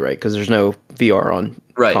PC, right? Because there's no VR on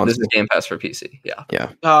console. This is Game Pass for PC. Yeah.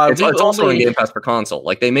 It's also on Game Pass for console.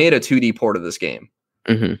 Like, they made a 2D port of this game.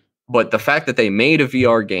 Mm-hmm. But the fact that they made a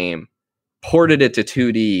VR game, ported it to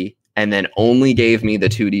 2D, and then only gave me the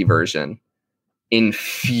 2D version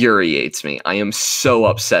infuriates me. I am so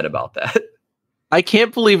upset about that. I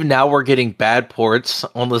can't believe now we're getting bad ports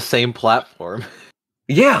on the same platform.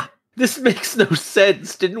 Yeah. This makes no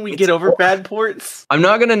sense. Didn't we get over bad ports? I'm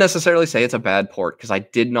not going to necessarily say it's a bad port because I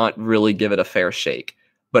did not really give it a fair shake.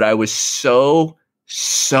 But I was so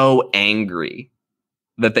angry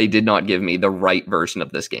that they did not give me the right version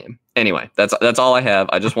of this game. Anyway, that's all I have.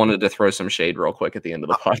 I just wanted to throw some shade real quick at the end of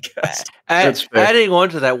the podcast. Adding on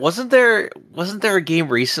to that, wasn't there a game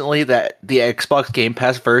recently that the Xbox Game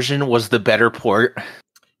Pass version was the better port?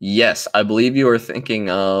 Yes, I believe you were thinking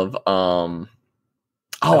of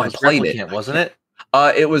I played Replicant, it. Wasn't it?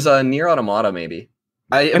 It was Nier Automata, maybe.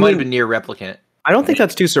 It might have been Nier Replicant. I don't think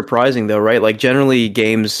that's too surprising, though, right? Like, generally,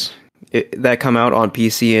 games that come out on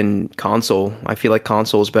PC and console, I feel like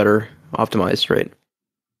console is better optimized, right?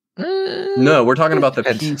 No, we're talking about the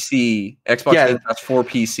PC, Xbox Game Pass for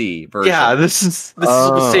PC version. Yeah, this is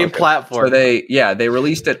the same platform. So they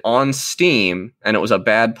released it on Steam, and it was a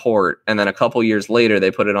bad port, and then a couple years later,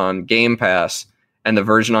 they put it on Game Pass, and the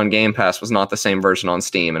version on Game Pass was not the same version on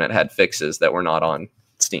Steam, and it had fixes that were not on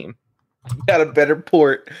Steam. Got a better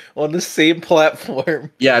port on the same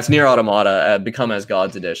platform. Yeah, it's Nier Automata, Become as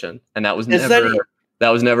Gods Edition, and that was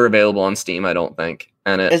never available on Steam, I don't think.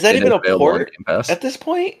 And is that even a port at this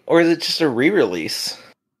point, or is it just a re-release?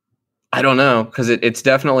 I don't know, because it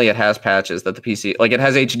has patches that the PC, like, it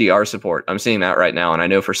has HDR support. I'm seeing that right now, and I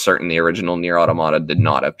know for certain the original Nier Automata did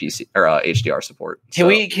not have PC or HDR support. Can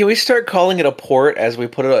we start calling it a port as they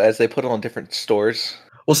put it on different stores?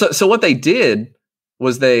 Well, so what they did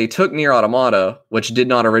was they took Nier Automata, which did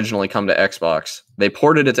not originally come to Xbox. They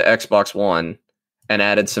ported it to Xbox One and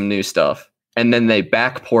added some new stuff, and then they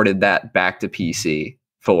backported that back to PC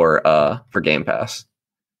for Game Pass.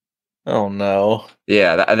 Oh no!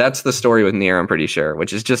 Yeah, that's the story with Nier. I'm pretty sure,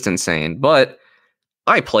 which is just insane. But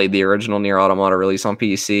I played the original Nier Automata release on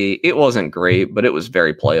PC. It wasn't great, but it was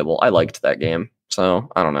very playable. I liked that game, so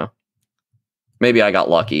I don't know. Maybe I got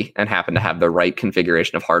lucky and happened to have the right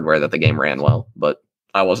configuration of hardware that the game ran well, but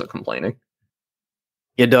I wasn't complaining.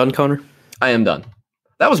 You done, Connor? I am done.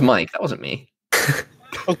 That was Mike. That wasn't me.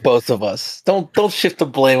 Both of us. Don't shift the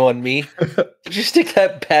blame on me. Did you stick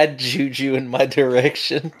that bad juju in my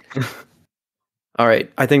direction? All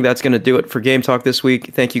right. I think that's going to do it for Game Talk this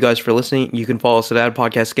week. Thank you guys for listening. You can follow us at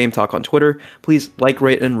 @podcast Game Talk on Twitter. Please like,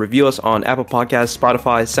 rate, and review us on Apple Podcasts,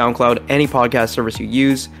 Spotify, SoundCloud, any podcast service you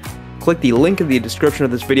use. Click the link in the description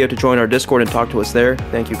of this video to join our Discord and talk to us there.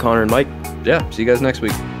 Thank you, Connor and Mike. Yeah. See you guys next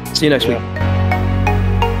week. See you next week.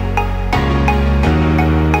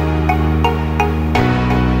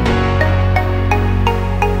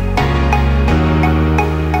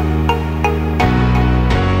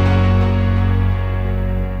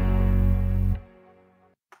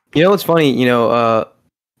 You know what's funny?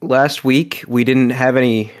 Last week we didn't have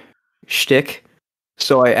any shtick,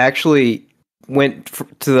 so I actually went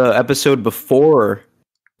to the episode before,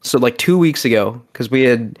 so like 2 weeks ago, because we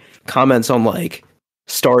had comments on like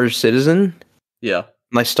Star Citizen, Yeah.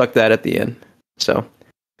 and I stuck that at the end. So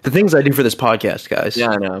the things I do for this podcast, guys. Yeah,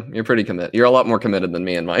 I know. You're pretty committed. You're a lot more committed than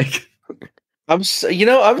me and Mike. I'm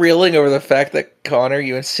reeling over the fact that Connor,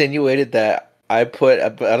 you insinuated that I put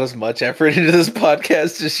about as much effort into this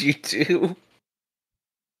podcast as you do.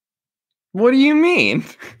 What do you mean?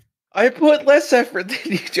 I put less effort than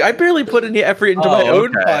you do. I barely put any effort into my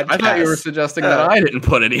own podcast. I thought you were suggesting that I didn't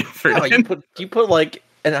put any effort No, in. you put like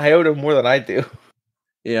an iota more than I do.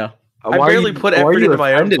 Yeah. I barely put effort into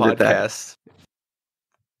my own podcast.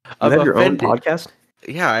 You have your own podcast?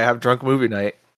 Yeah, I have Drunk Movie Night.